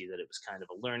 see that it was kind of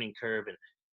a learning curve,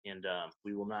 and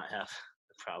we will not have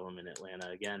the problem in Atlanta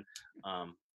again,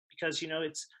 because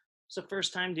it's the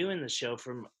first time doing the show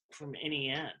from any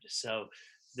end. So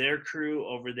their crew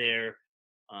over there,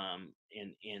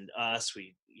 and us,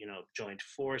 we joined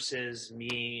forces.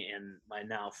 Me and my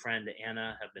now friend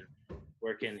Anna have been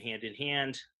working hand in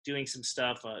hand, doing some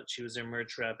stuff. She was their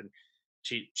merch rep, and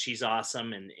she's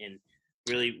awesome, and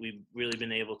really, we've really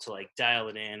been able to like dial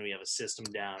it in. We have a system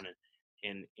down,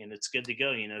 and it's good to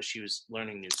go. She was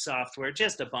learning new software,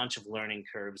 just a bunch of learning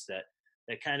curves that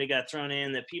kind of got thrown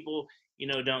in that people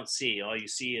don't see. All you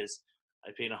see is,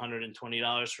 I paid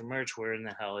 $120 for merch. Where in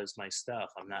the hell is my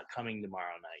stuff? I'm not coming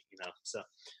tomorrow night, So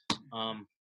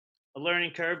a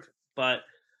learning curve, but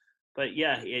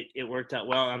yeah, it worked out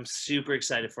well. I'm super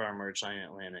excited for our merch line in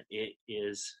Atlanta. It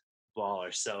is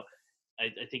baller. So I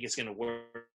think it's going to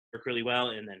work really well,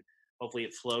 and then hopefully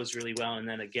it flows really well. And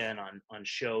then again, on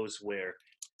shows where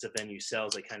it's a venue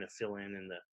sells, I kind of fill in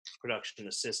the production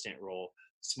assistant role,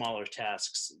 smaller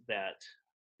tasks that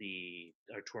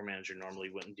our tour manager normally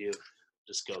wouldn't do.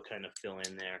 Just go kind of fill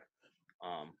in there,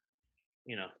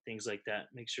 things like that.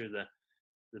 Make sure the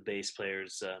bass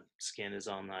player's skin is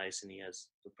all nice and he has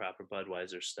the proper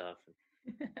Budweiser stuff.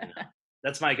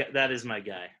 That is my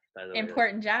guy, by the way.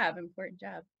 Important job.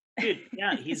 Dude,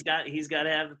 yeah, he's got to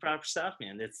have the proper stuff,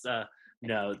 man. It's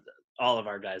all of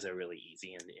our guys are really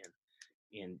easy,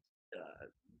 and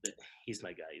he's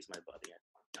my guy. He's my buddy. I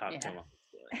talk to him.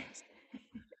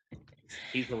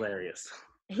 He's hilarious.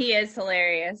 He is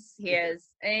hilarious. He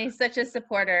is. And he's such a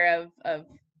supporter of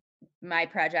my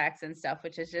projects and stuff,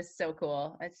 which is just so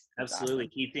cool. It's absolutely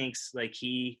awesome. He thinks like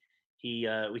he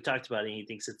we talked about it.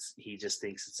 He just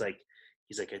thinks it's like,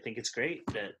 he's like, I think it's great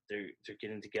that they're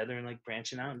getting together and like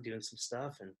branching out and doing some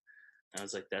stuff. And I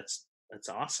was like, that's that's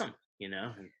awesome, you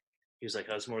know. And he was like,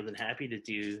 I was more than happy to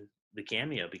do the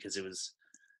cameo because it was,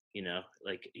 you know,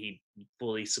 like he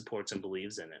fully supports and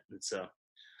believes in it. And so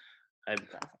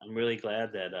I'm really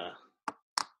glad that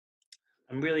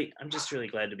I'm just really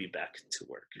glad to be back to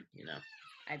work, you know.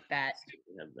 I bet.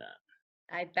 Speaking of that.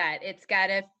 I bet it's got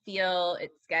to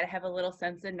have a little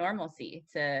sense of normalcy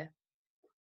to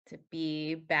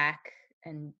be back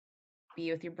and be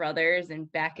with your brothers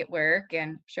and back at work.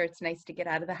 And I'm sure it's nice to get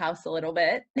out of the house a little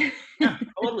bit. Yeah,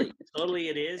 totally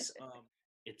it is.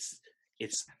 It's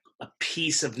a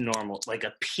piece of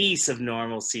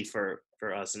normalcy for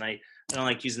us. And I don't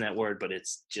like using that word, but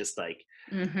it's just like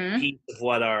a piece of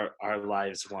what our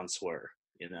lives once were,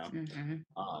 you know.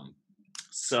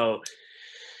 So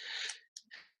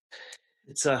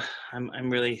it's I'm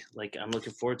really like I'm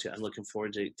looking forward to it. I'm looking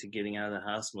forward to getting out of the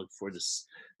house. I'm looking forward to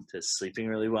sleeping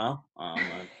really well.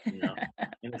 You know,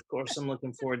 and of course I'm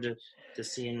looking forward to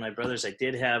seeing my brothers. I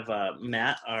did have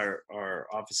Matt, our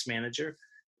office manager,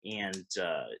 and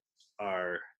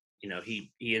our, you know,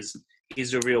 he's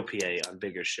a real PA on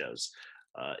bigger shows.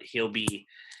 He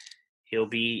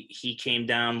came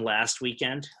down last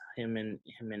weekend. Him and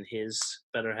his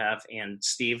better half, and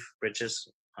Steve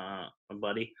Bridges, my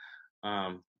buddy.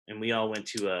 And we all went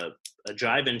to a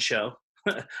drive-in show,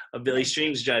 a Billy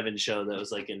Strings drive-in show that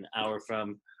was like an hour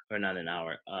from, or not an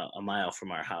hour, a mile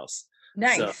from our house.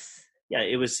 Nice. So, yeah,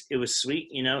 it was sweet.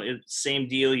 You know, same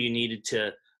deal. You needed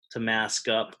to mask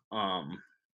up,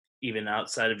 even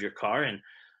outside of your car, and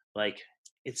like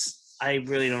I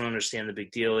really don't understand the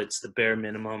big deal. It's the bare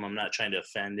minimum. I'm not trying to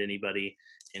offend anybody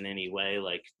in any way.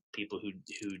 Like people who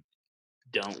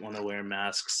don't want to wear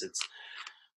masks.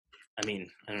 I mean,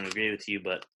 I don't agree with you,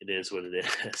 but it is what it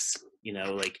is. You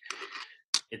know, like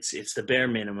it's the bare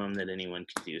minimum that anyone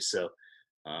can do. So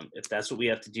if that's what we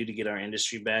have to do to get our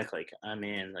industry back, like I'm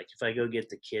in. Like if I go get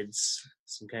the kids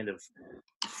some kind of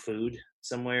food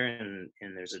somewhere and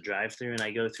there's a drive-through and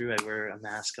I go through, I wear a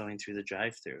mask going through the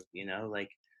drive-through. You know,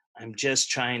 like I'm just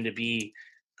trying to be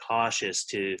cautious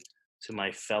to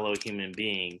my fellow human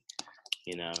being.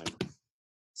 You know, and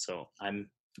so I'm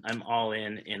all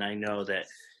in, and I know that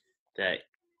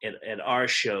at our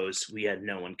shows we had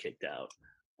no one kicked out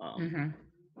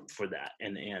for that,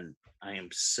 and I am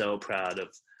so proud of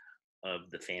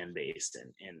the fan base,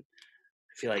 and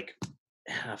I feel like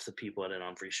half the people at an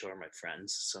Humphrey Show are my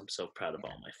friends, so I'm so proud of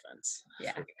all my friends.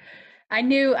 Yeah, I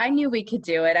knew we could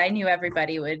do it. I knew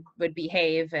everybody would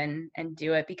behave and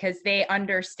do it because they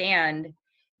understand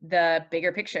the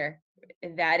bigger picture,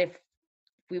 that if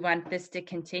we want this to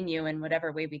continue in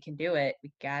whatever way we can do it,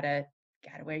 we gotta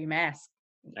wear your mask.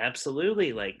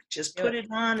 Absolutely. Like just put it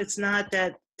on. It's not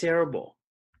that terrible.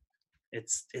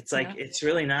 It's like, it's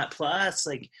really not. Plus,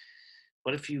 like,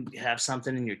 what if you have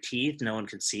something in your teeth? No one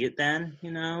can see it then,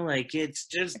 you know, like it's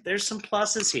just, there's some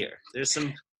pluses here. There's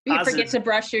some you forget to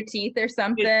brush your teeth or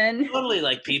something. Totally.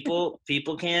 Like people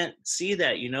can't see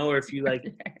that, you know, or if you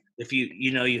like, if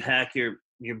you hack your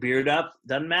beard up,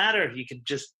 doesn't matter. You could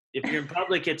just, if you're in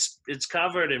public, it's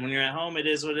covered, and when you're at home, it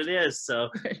is what it is. So,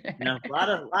 you know, a lot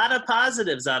of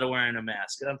positives out of wearing a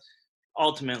mask.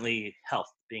 Ultimately, health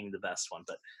being the best one,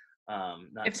 but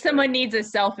if someone needs a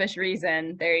selfish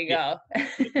reason, there you go.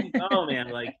 Oh man,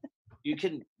 like you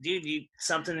can, dude,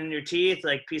 something in your teeth,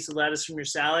 like piece of lettuce from your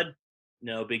salad,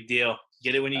 no big deal.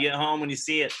 Get it when you get home, when you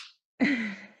see it,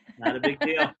 not a big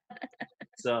deal.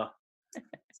 So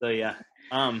yeah,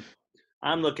 I'm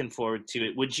looking forward to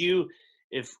it. Would you,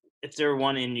 if there were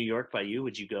one in New York by you,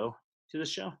 would you go to the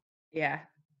show? Yeah.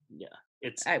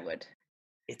 I would.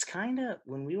 It's kind of,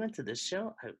 when we went to this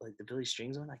show, like the Billy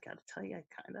Strings one, I got to tell you, I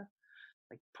kind of,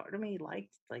 like, part of me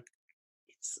liked, like,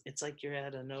 it's like you're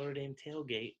at a Notre Dame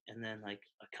tailgate and then like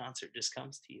a concert just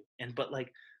comes to you, but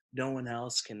like no one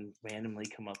else can randomly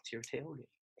come up to your tailgate.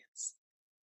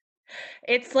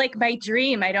 It's like my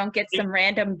dream. I don't get some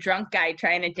random drunk guy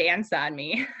trying to dance on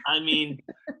me. I mean,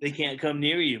 they can't come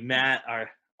near you. Matt, our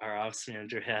office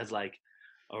manager, had like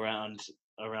around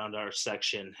our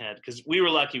section had, because we were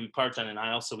lucky, we parked on an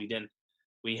aisle, so we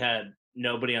had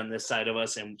nobody on this side of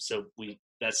us, and so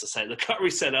that's the side of the car we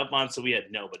set up on, so we had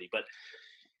nobody. But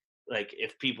like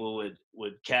if people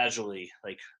would casually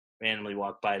like randomly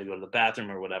walk by to go to the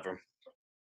bathroom or whatever,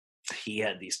 he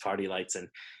had these party lights and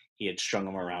he had strung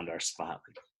them around our spot,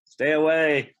 like, stay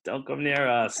away, don't come near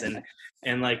us, and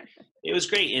like it was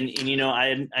great. And you know,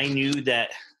 I knew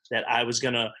that I was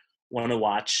gonna want to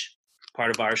watch part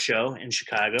of our show in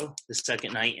Chicago the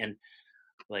second night, and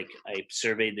like I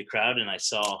surveyed the crowd and I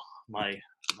saw my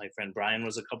friend Brian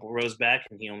was a couple rows back,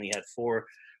 and he only had four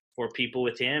people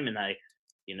with him, and I,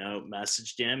 you know,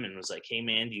 messaged him and was like, hey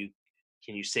man, do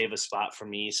can you save a spot for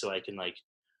me so I can like,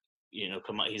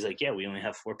 come out? He's like, yeah, we only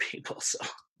have 4 people. So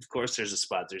of course there's a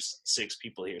spot. There's 6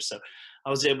 people here. So I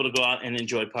was able to go out and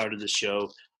enjoy part of the show.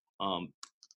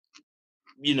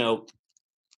 You know,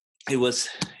 it was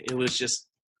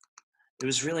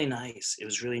really nice. It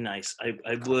was really nice.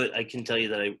 I can tell you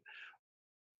that I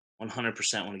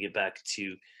 100% want to get back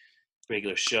to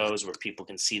regular shows where people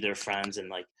can see their friends, and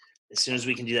like as soon as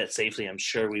we can do that safely, I'm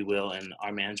sure we will. And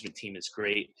our management team is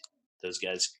great. Those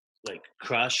guys like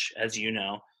crush, as you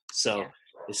know. So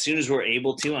as soon as we're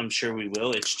able to, I'm sure we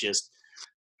will. It's just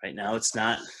right now it's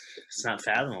not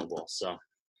fathomable. So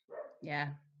yeah.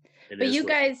 But you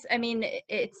guys, I mean,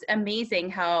 it's amazing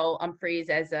how Umphrey's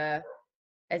as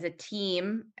a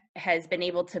team has been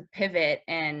able to pivot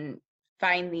and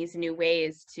find these new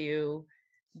ways to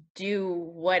do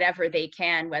whatever they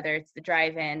can, whether it's the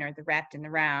drive-in or the wrapped in the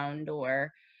round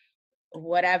or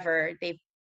whatever. They've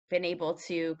been able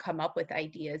to come up with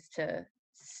ideas to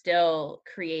still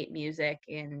create music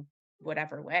in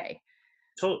whatever way.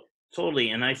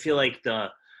 Totally. And I feel like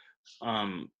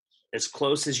as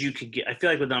close as you could get, I feel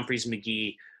like with Umphrey's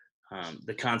McGee,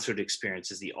 the concert experience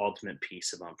is the ultimate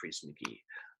piece of Umphrey's McGee.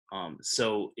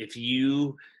 So if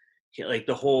you get like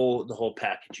the whole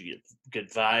package, you get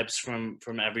good vibes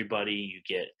from everybody, you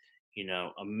get,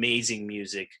 amazing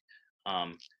music.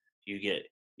 You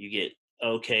get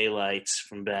okay lights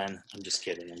from Ben. I'm just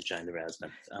kidding. I'm trying to razz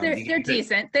them. They're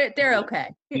decent. They're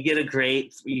okay. You get a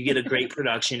great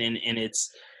production, and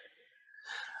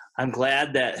I'm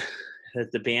glad that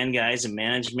the band guys and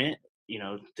management,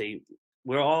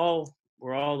 we're all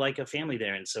like a family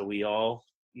there, and so we all,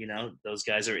 those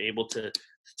guys are able to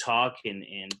talk and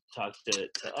talk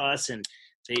to us, and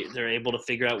they're able to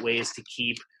figure out ways to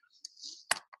keep,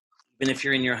 even if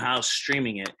you're in your house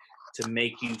streaming it, to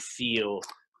make you feel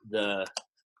the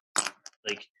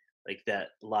like that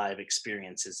live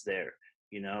experience is there.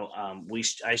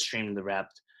 I streamed the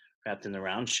wrapped in the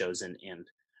round shows, and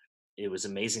it was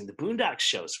amazing. The Boondocks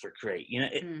shows were great.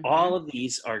 All of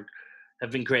these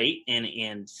have been great, and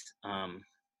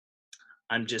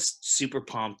I'm just super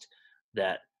pumped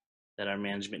that our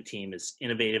management team is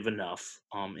innovative enough,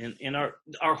 and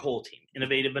our whole team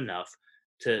innovative enough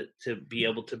to be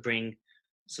able to bring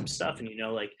some stuff. And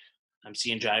like I'm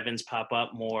seeing drive-ins pop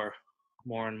up more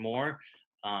and more.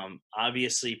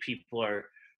 Obviously, people are,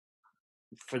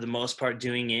 for the most part,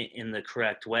 doing it in the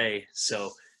correct way.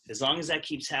 So as long as that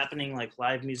keeps happening, like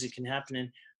live music can happen, and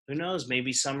who knows,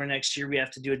 maybe summer next year we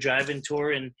have to do a drive-in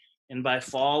tour, and by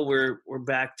fall we're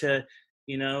back to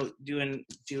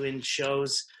doing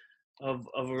shows of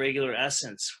a regular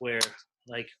essence, where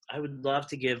like I would love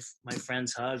to give my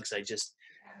friends hugs. I just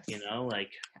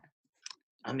like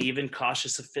I'm even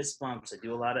cautious of fist bumps. I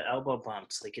do a lot of elbow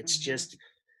bumps. Like it's just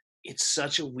it's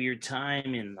such a weird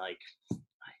time, and like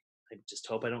I just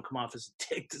hope I don't come off as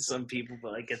a dick to some people,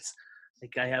 but like it's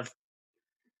like I have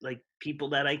like people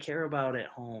that I care about at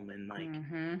home, and like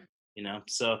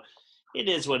so it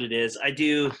is what it is. I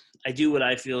do what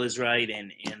I feel is right,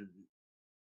 and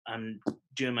I'm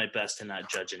doing my best to not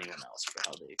judge anyone else for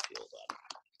how they feel about it.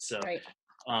 So right.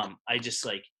 I just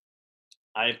like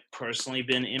I've personally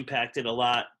been impacted a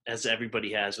lot, as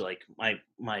everybody has. Like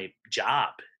my job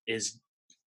is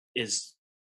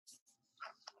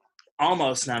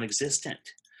almost non-existent.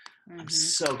 I'm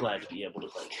so glad to be able to,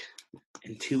 like,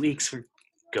 in 2 weeks we're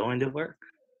going to work.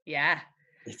 Yeah.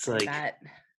 It's like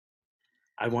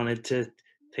I wanted to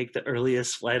take the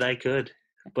earliest flight I could,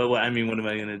 but what am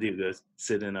I going to do? Go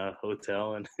sit in a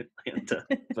hotel in Atlanta?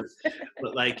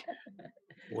 but like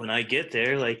when I get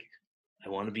there, like I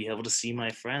want to be able to see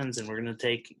my friends, and we're going to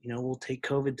take, we'll take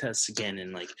COVID tests again,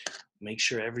 and like make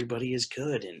sure everybody is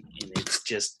good. And it's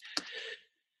just,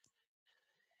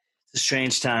 it's a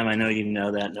strange time. I know you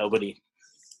know that.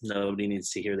 Nobody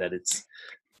needs to hear that.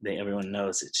 Everyone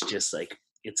knows. It's just like,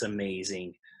 it's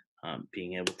amazing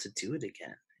being able to do it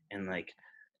again. And like,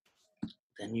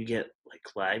 then you get like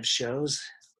live shows.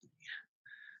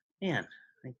 Man.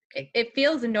 It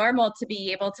feels normal to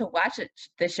be able to watch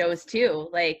the shows too.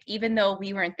 Like, even though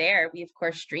we weren't there, we of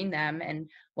course streamed them, and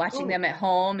watching them at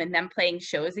home and them playing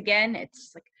shows again,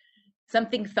 it's like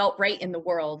something felt right in the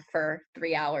world for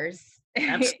 3 hours.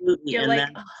 Absolutely. You're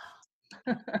and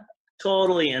like,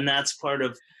 totally. And that's part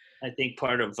of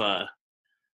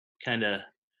kind of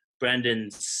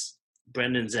Brendan's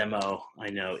MO,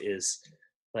 I know, is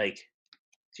like,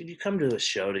 dude, you come to a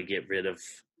show to get rid of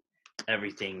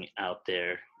everything out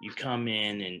there. You come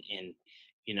in and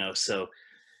so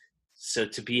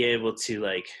to be able to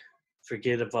like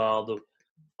forget of all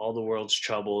the world's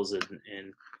troubles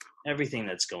and everything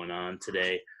that's going on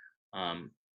today,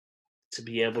 to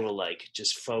be able to like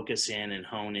just focus in and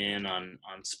hone in on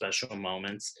special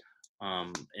moments,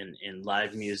 in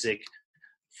live music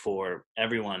for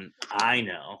everyone I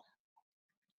know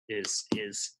is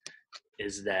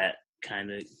that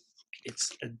kind of,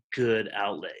 it's a good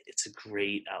outlet. It's a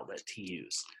great outlet to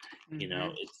use. You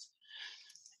know,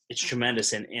 it's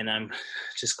tremendous, and I'm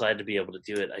just glad to be able to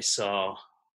do it. I saw,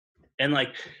 and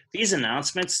like these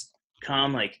announcements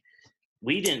come, like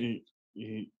we didn't.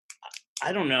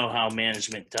 I don't know how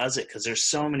management does it because there's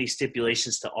so many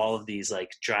stipulations to all of these like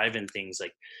drive-in things.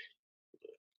 Like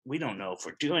we don't know if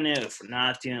we're doing it, if we're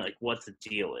not doing it, like what the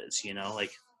deal is. You know,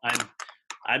 like I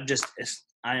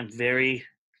am very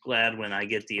glad when I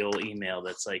get the old email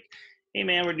that's like, "Hey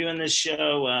man, we're doing this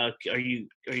show. Are you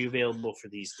available for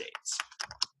these dates?"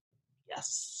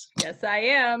 Yes. Yes, I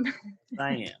am.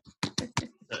 I am.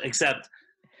 Except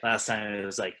last time it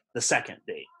was like the second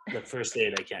date. The first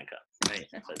date I can't come. Right.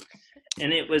 But,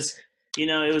 and it was, you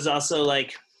know, it was also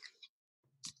like,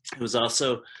 and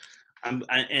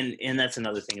that's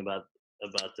another thing about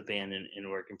the band and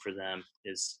working for them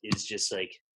is just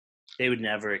like, they would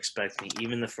never expect me,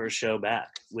 even the first show back,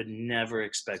 would never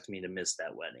expect me to miss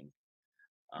that wedding.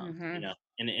 You know,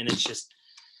 and it's just,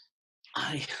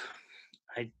 I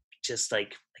just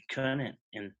like, I couldn't,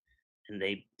 and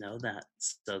they know that.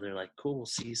 So they're like, cool, we'll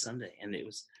see you Sunday. And it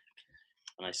was,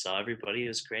 when I saw everybody, it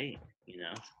was great, you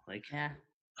know, like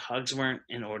hugs weren't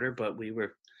in order, but we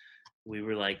were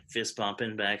like fist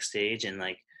bumping backstage, and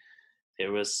like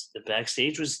the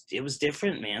backstage was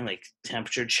different, man. Like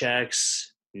temperature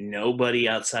checks, nobody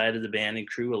outside of the band and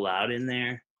crew allowed in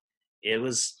there. It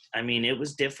was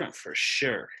different for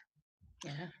sure.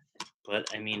 Yeah. But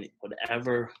I mean,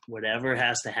 whatever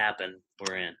has to happen,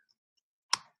 we're in.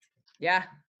 Yeah.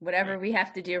 Whatever we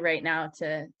have to do right now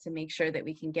to make sure that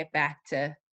we can get back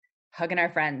to hugging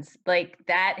our friends. Like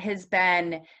that has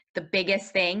been the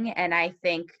biggest thing. And I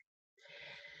think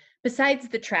besides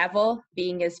the travel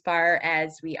being as far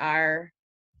as we are,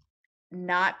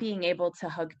 not being able to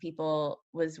hug people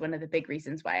was one of the big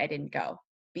reasons why I didn't go,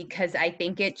 because I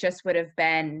think it just would have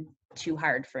been too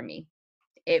hard for me.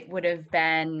 It would have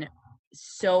been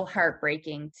so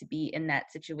heartbreaking to be in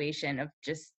that situation of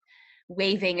just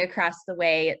waving across the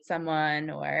way at someone,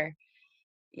 or,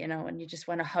 you know, and you just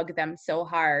want to hug them so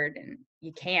hard and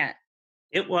you can't.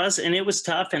 It was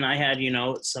tough. And I had, you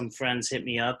know, some friends hit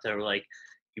me up that were like,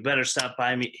 you better stop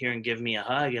by me here and give me a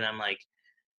hug. And I'm like,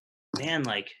 man,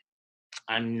 like,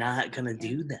 I'm not going to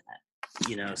do that,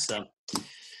 you know? So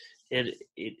it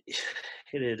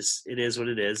is what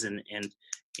it is. And,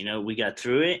 you know, we got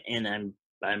through it, and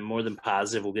I'm more than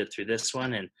positive we'll get through this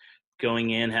one. And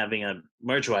going in, having a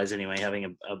merch wise anyway, having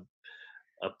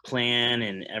a plan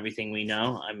and everything we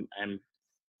know, I'm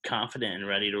confident and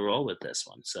ready to roll with this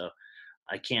one. So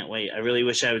I can't wait. I really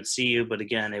wish I would see you, but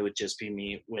again, it would just be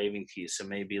me waving to you. So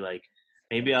maybe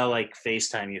I'll like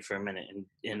FaceTime you for a minute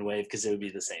and wave, because it would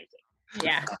be the same thing.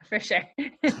 Yeah, for sure.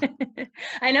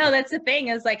 I know that's the thing,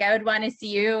 is like, I would want to see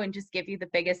you and just give you the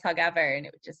biggest hug ever. And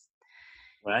it would just,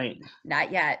 right. Not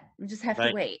yet. We just have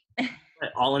to wait.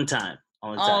 All in time.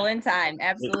 All in time.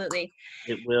 Absolutely.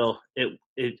 It will.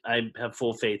 I have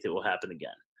full faith it will happen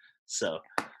again. So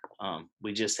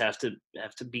we just have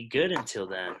to be good until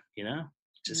then, you know,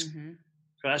 just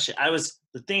crush it.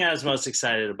 The thing I was most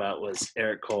excited about was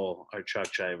Eric Cole, our truck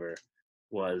driver,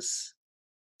 was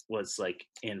like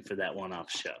in for that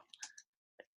one-off show.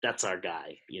 That's our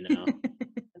guy, you know.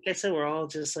 Like I said, we're all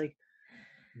just like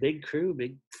big crew,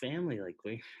 big family. Like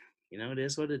we, you know, it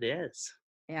is what it is.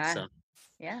 Yeah. So,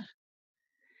 yeah.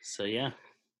 So yeah.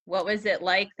 What was it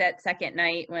like that second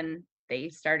night when they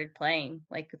started playing?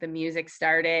 Like the music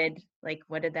started, like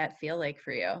what did that feel like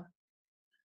for you?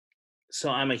 So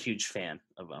I'm a huge fan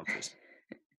of Umphrey's.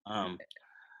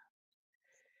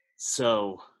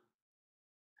 So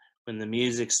when the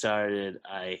music started,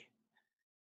 I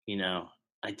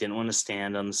didn't want to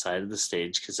stand on the side of the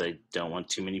stage because I don't want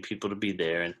too many people to be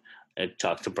there. And I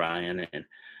talked to Brian, and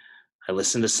I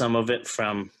listened to some of it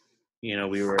from, you know,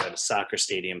 we were at a soccer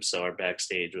stadium, so our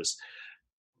backstage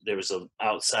there was a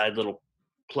outside little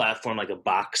platform, like a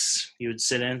box you would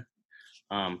sit in,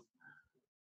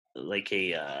 like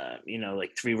a, you know,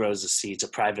 like 3 rows of seats, a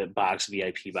private box,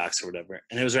 VIP box or whatever.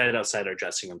 And it was right outside our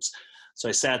dressing rooms. So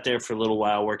I sat there for a little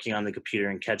while working on the computer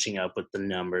and catching up with the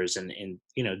numbers and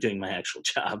you know, doing my actual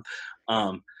job.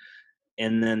 And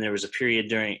then there was a period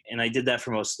during, and I did that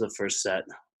for most of the first set.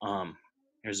 There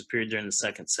was a period during the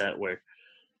second set where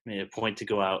I made a point to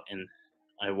go out, and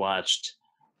I watched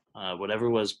whatever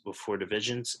was before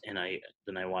Divisions, and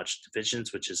then I watched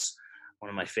Divisions, which is one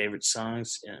of my favorite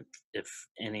songs. And if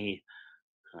any,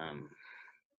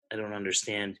 I don't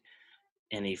understand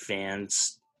any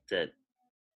fans that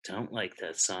don't like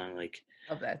that song. Like,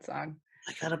 Love that song.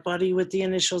 I got a buddy with the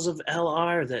initials of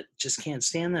LR that just can't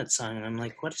stand that song, and I'm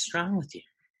like, what is wrong with you?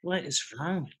 What is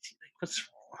wrong with you? Like, what's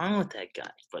wrong with that guy?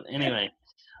 But anyway,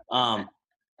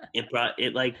 it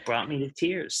brought me to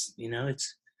tears. You know,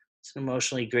 it's an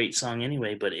emotionally great song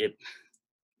anyway, but it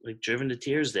like driven to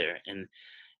tears there, and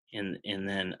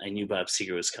then I knew Bob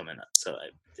Seger was coming up, so I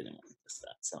didn't want to miss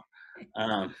that. So,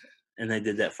 and they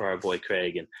did that for our boy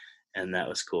Craig, and that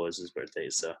was cool. It was his birthday,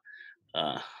 so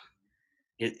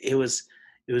it was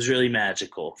really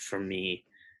magical for me.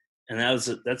 And that's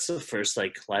the first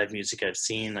like live music I've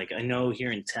seen. Like, I know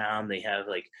here in town they have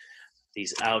like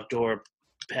these outdoor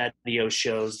patio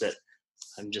shows that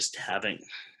I'm just haven't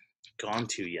gone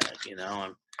to yet. You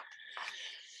know,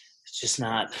 it's just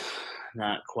not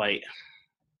quite.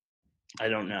 I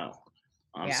don't know.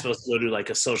 I'm supposed to go to like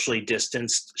a socially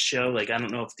distanced show. Like, I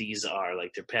don't know if these are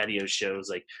like their patio shows,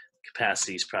 like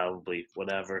capacities probably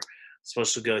whatever. I'm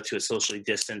supposed to go to a socially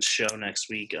distanced show next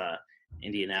week,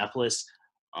 Indianapolis.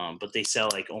 But they sell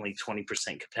like only 20%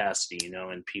 capacity, you know,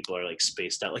 and people are like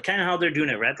spaced out, like kind of how they're doing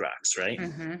at Red Rocks, right?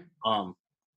 Mm-hmm.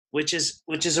 Which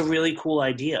is a really cool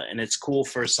idea, and it's cool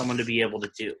for someone to be able to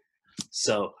do.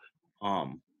 So,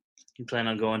 you plan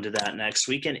on going to that next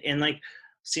week and like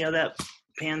see how that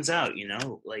pans out, you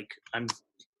know? Like, I'm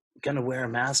gonna wear a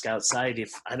mask outside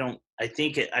if I don't. I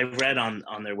read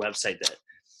on their website that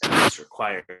it's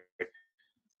required. I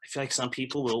feel like some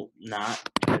people will not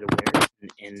try to wear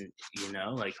it, and you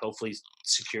know, like hopefully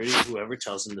security, whoever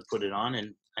tells them to put it on,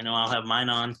 and I know I'll have mine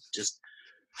on, just,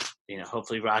 you know,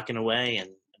 hopefully rocking away. And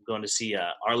I'm going to see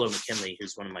Arlo McKinley,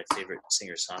 who's one of my favorite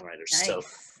singer-songwriters. Nice. So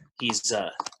he's,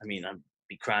 I'll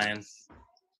be crying,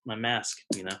 my mask,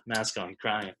 you know, mask on,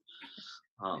 crying.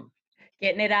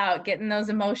 Getting it out, getting those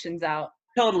emotions out.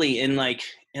 Totally, and like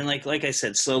I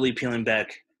said, slowly peeling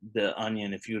back the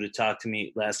onion. If you would have talked to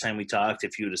me last time we talked,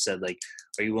 if you would have said like,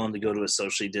 are you willing to go to a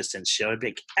socially distanced show, I'd be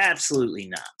like, absolutely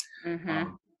not.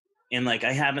 Mm-hmm. And like,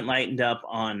 I haven't lightened up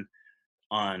on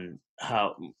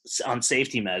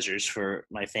safety measures for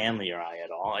my family or I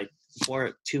at all. I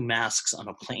wore 2 masks on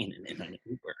a plane and in an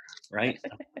Uber, right?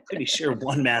 I'm pretty sure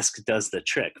one mask does the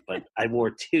trick, but I wore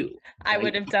 2. I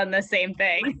would have done the same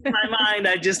thing. In my mind,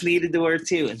 I just needed to wear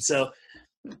 2, and so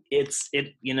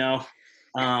you know,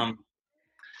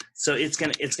 so it's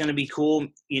gonna be cool,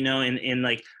 you know, and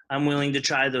like, I'm willing to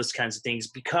try those kinds of things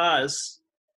because,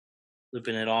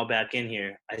 looping it all back in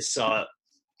here, I saw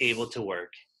Able to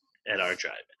Work at our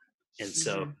drive-in, and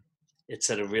so it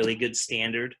set a really good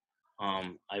standard.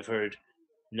 I've heard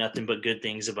nothing but good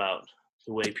things about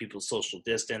the way people social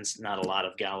distance. Not a lot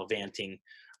of gallivanting.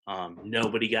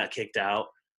 Nobody got kicked out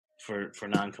for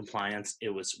non-compliance.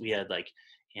 We had like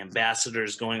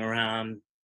ambassadors going around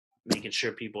making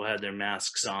sure people had their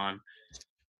masks on.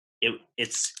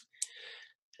 It's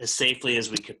as safely as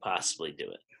we could possibly do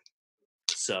it.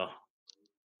 So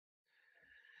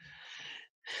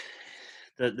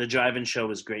the drive-in show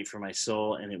was great for my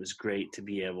soul, and it was great to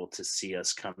be able to see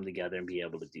us come together and be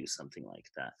able to do something like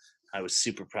that. I was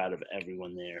super proud of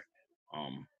everyone there,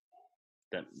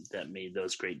 that made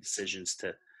those great decisions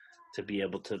to be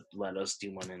able to let us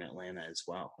do one in Atlanta as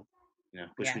well. You know,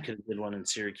 wish we could have did one in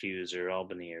Syracuse or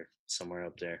Albany or somewhere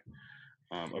up there,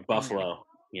 or Buffalo.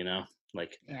 You know,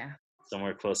 like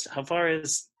somewhere close. How far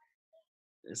is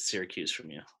Syracuse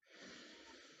from you?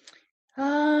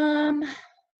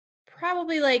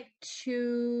 Probably like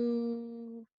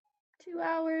 2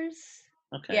 hours.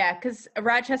 Okay. Yeah, because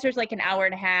Rochester's like an hour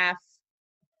and a half,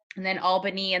 and then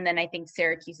Albany, and then I think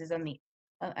Syracuse is on the.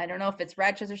 I don't know if it's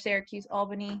Rochester, Syracuse,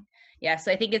 Albany. Yeah,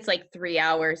 so I think it's like 3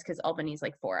 hours because Albany's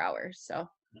like 4 hours. So.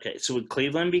 Okay, so would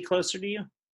Cleveland be closer to you?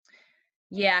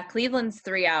 Yeah, Cleveland's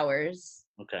 3 hours.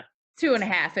 Okay.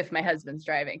 2.5 if my husband's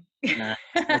driving. Nah,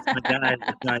 that's my guy.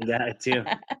 That's my guy too.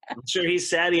 I'm sure he's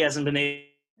sad he hasn't been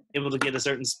able to get a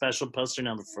certain special poster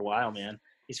number for a while, man.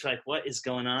 He's like, what is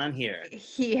going on here?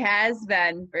 He has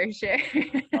been, for sure.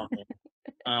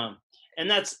 And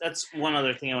that's one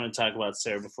other thing I want to talk about,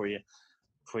 Sarah, before you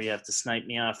have to snipe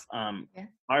me off.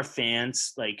 Our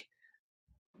fans, like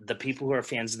the people who are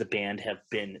fans of the band, have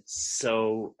been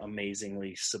so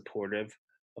amazingly supportive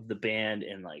of the band,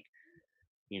 and like,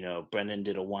 you know, Brendan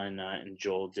did a wine night and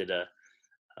Joel did a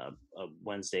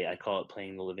Wednesday. I call it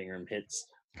playing the living room hits.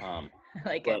 I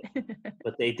like it.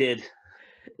 But they did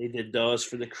those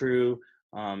for the crew,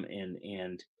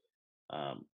 and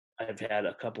I've had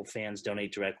a couple fans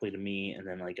donate directly to me, and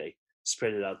then like I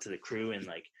spread it out to the crew, and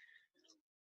like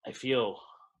I feel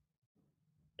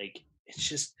like it's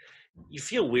just, you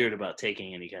feel weird about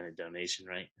taking any kind of donation,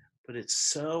 right? But it's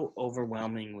so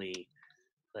overwhelmingly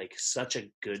like such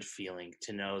a good feeling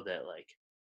to know that like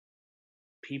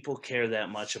people care that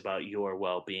much about your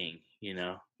well-being, you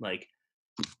know? Like,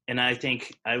 and I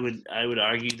think I would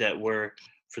argue that we're,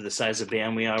 for the size of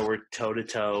band we are, we're toe to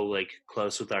toe, like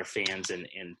close with our fans, and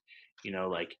you know,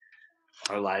 like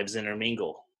our lives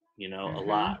intermingle, you know, a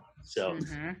lot. So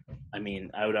I mean,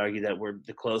 I would argue that we're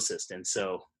the closest, and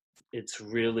so it's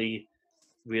really,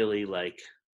 really like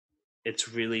it's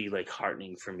really like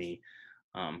heartening for me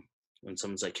when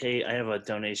someone's like, "Hey, I have a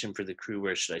donation for the crew.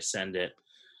 Where should I send it?"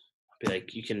 I'll be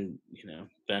like, "You can, you know,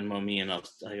 Venmo me," and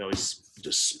I always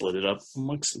just split it up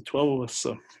amongst the 12 of us.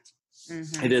 So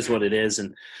it is what it is,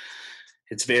 and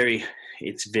it's very,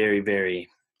 very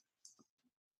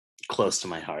close to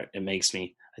my heart. It makes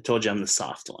me. I told you I'm the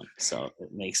soft one, so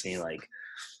it makes me like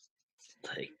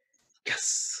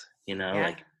yes, you know, Yeah.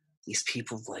 like these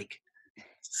people like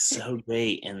so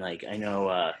great, and like I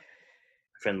know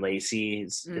friend Lacey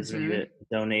is made a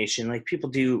donation. Like people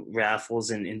do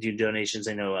raffles and do donations.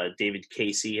 I know David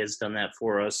Casey has done that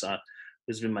for us.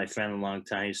 Who's been my friend a long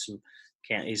time.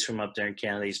 He's from up there in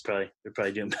Canada. They're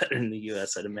probably doing better in the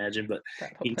U.S. I'd imagine, but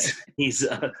he's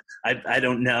I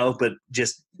don't know, but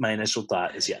just my initial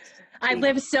thought is yes. I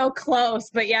live so close,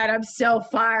 but yet I'm so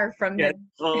far from Yeah, the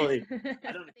totally. the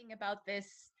thing about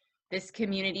this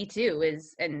community too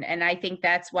is, and I think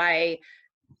that's why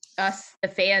us, the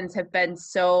fans, have been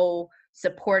so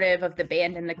supportive of the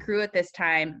band and the crew at this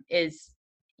time, is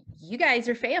you guys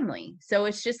are family. So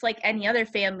it's just like any other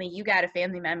family. You got a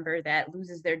family member that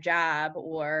loses their job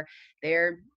or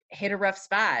they're hit a rough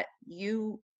spot.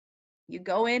 You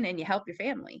go in and you help your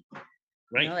family.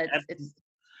 Right. You know, it's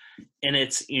and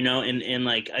it's, you know, and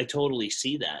like I totally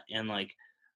see that, and like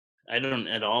I don't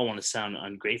at all want to sound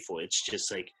ungrateful. It's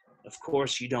just like, of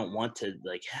course you don't want to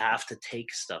like have to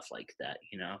take stuff like that,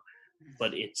 you know,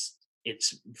 but it's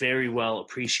very well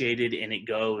appreciated, and it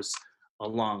goes a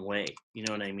long way. You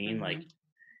know what I mean? Like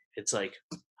it's like,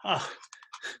 oh,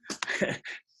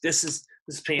 this is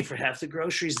paying for half the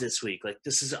groceries this week. Like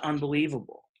this is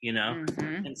unbelievable, you know?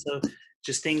 And so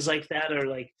just things like that are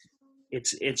like,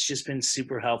 it's just been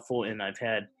super helpful. And I've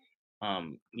had,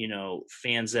 you know,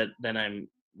 fans that I'm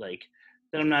like,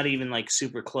 that I'm not even like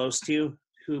super close to,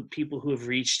 people who have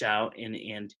reached out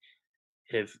and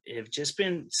have just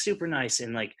been super nice.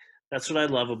 And like, that's what I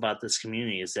love about this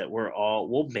community, is that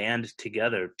we'll band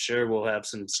together. Sure, we'll have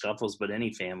some scuffles, but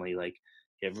any family, like,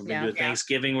 you ever been to a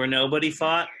Thanksgiving where nobody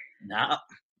fought? No,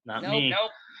 not me.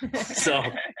 So,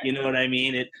 you know what I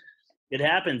mean? It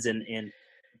happens. And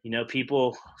you know,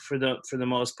 people, for the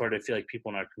most part, I feel like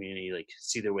people in our community like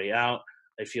see their way out.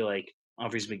 I feel like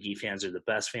Umphrey's McGee fans are the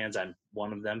best fans. I'm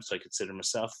one of them, so I consider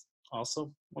myself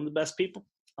also one of the best people.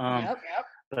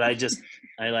 But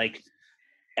I like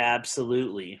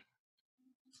absolutely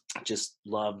just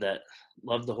love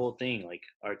the whole thing. Like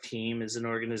our team is an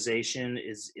organization,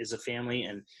 is a family,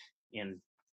 and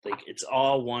like it's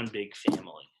all one big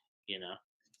family, you know.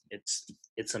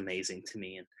 It's amazing to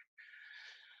me. And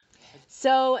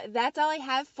so that's all I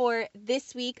have for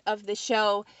this week of the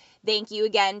show. Thank you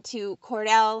again to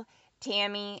Cordell,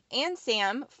 Tammy, and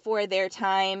Sam for their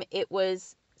time. It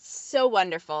was so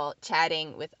wonderful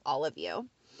chatting with all of you.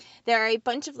 There are a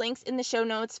bunch of links in the show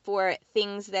notes for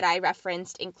things that I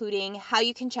referenced, including how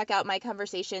you can check out my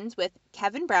conversations with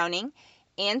Kevin Browning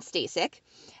and Stasek,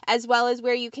 as well as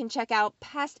where you can check out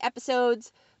past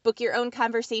episodes, book your own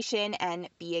conversation, and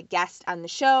be a guest on the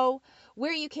show,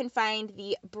 where you can find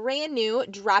the brand new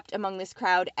Dropped Among This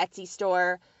Crowd Etsy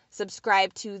store,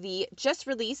 subscribe to the just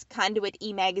released Conduit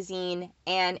e-magazine,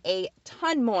 and a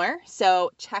ton more,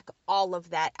 so check all of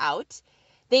that out.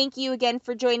 Thank you again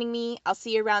for joining me. I'll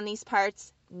see you around these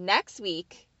parts next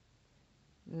week.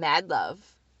 Mad love.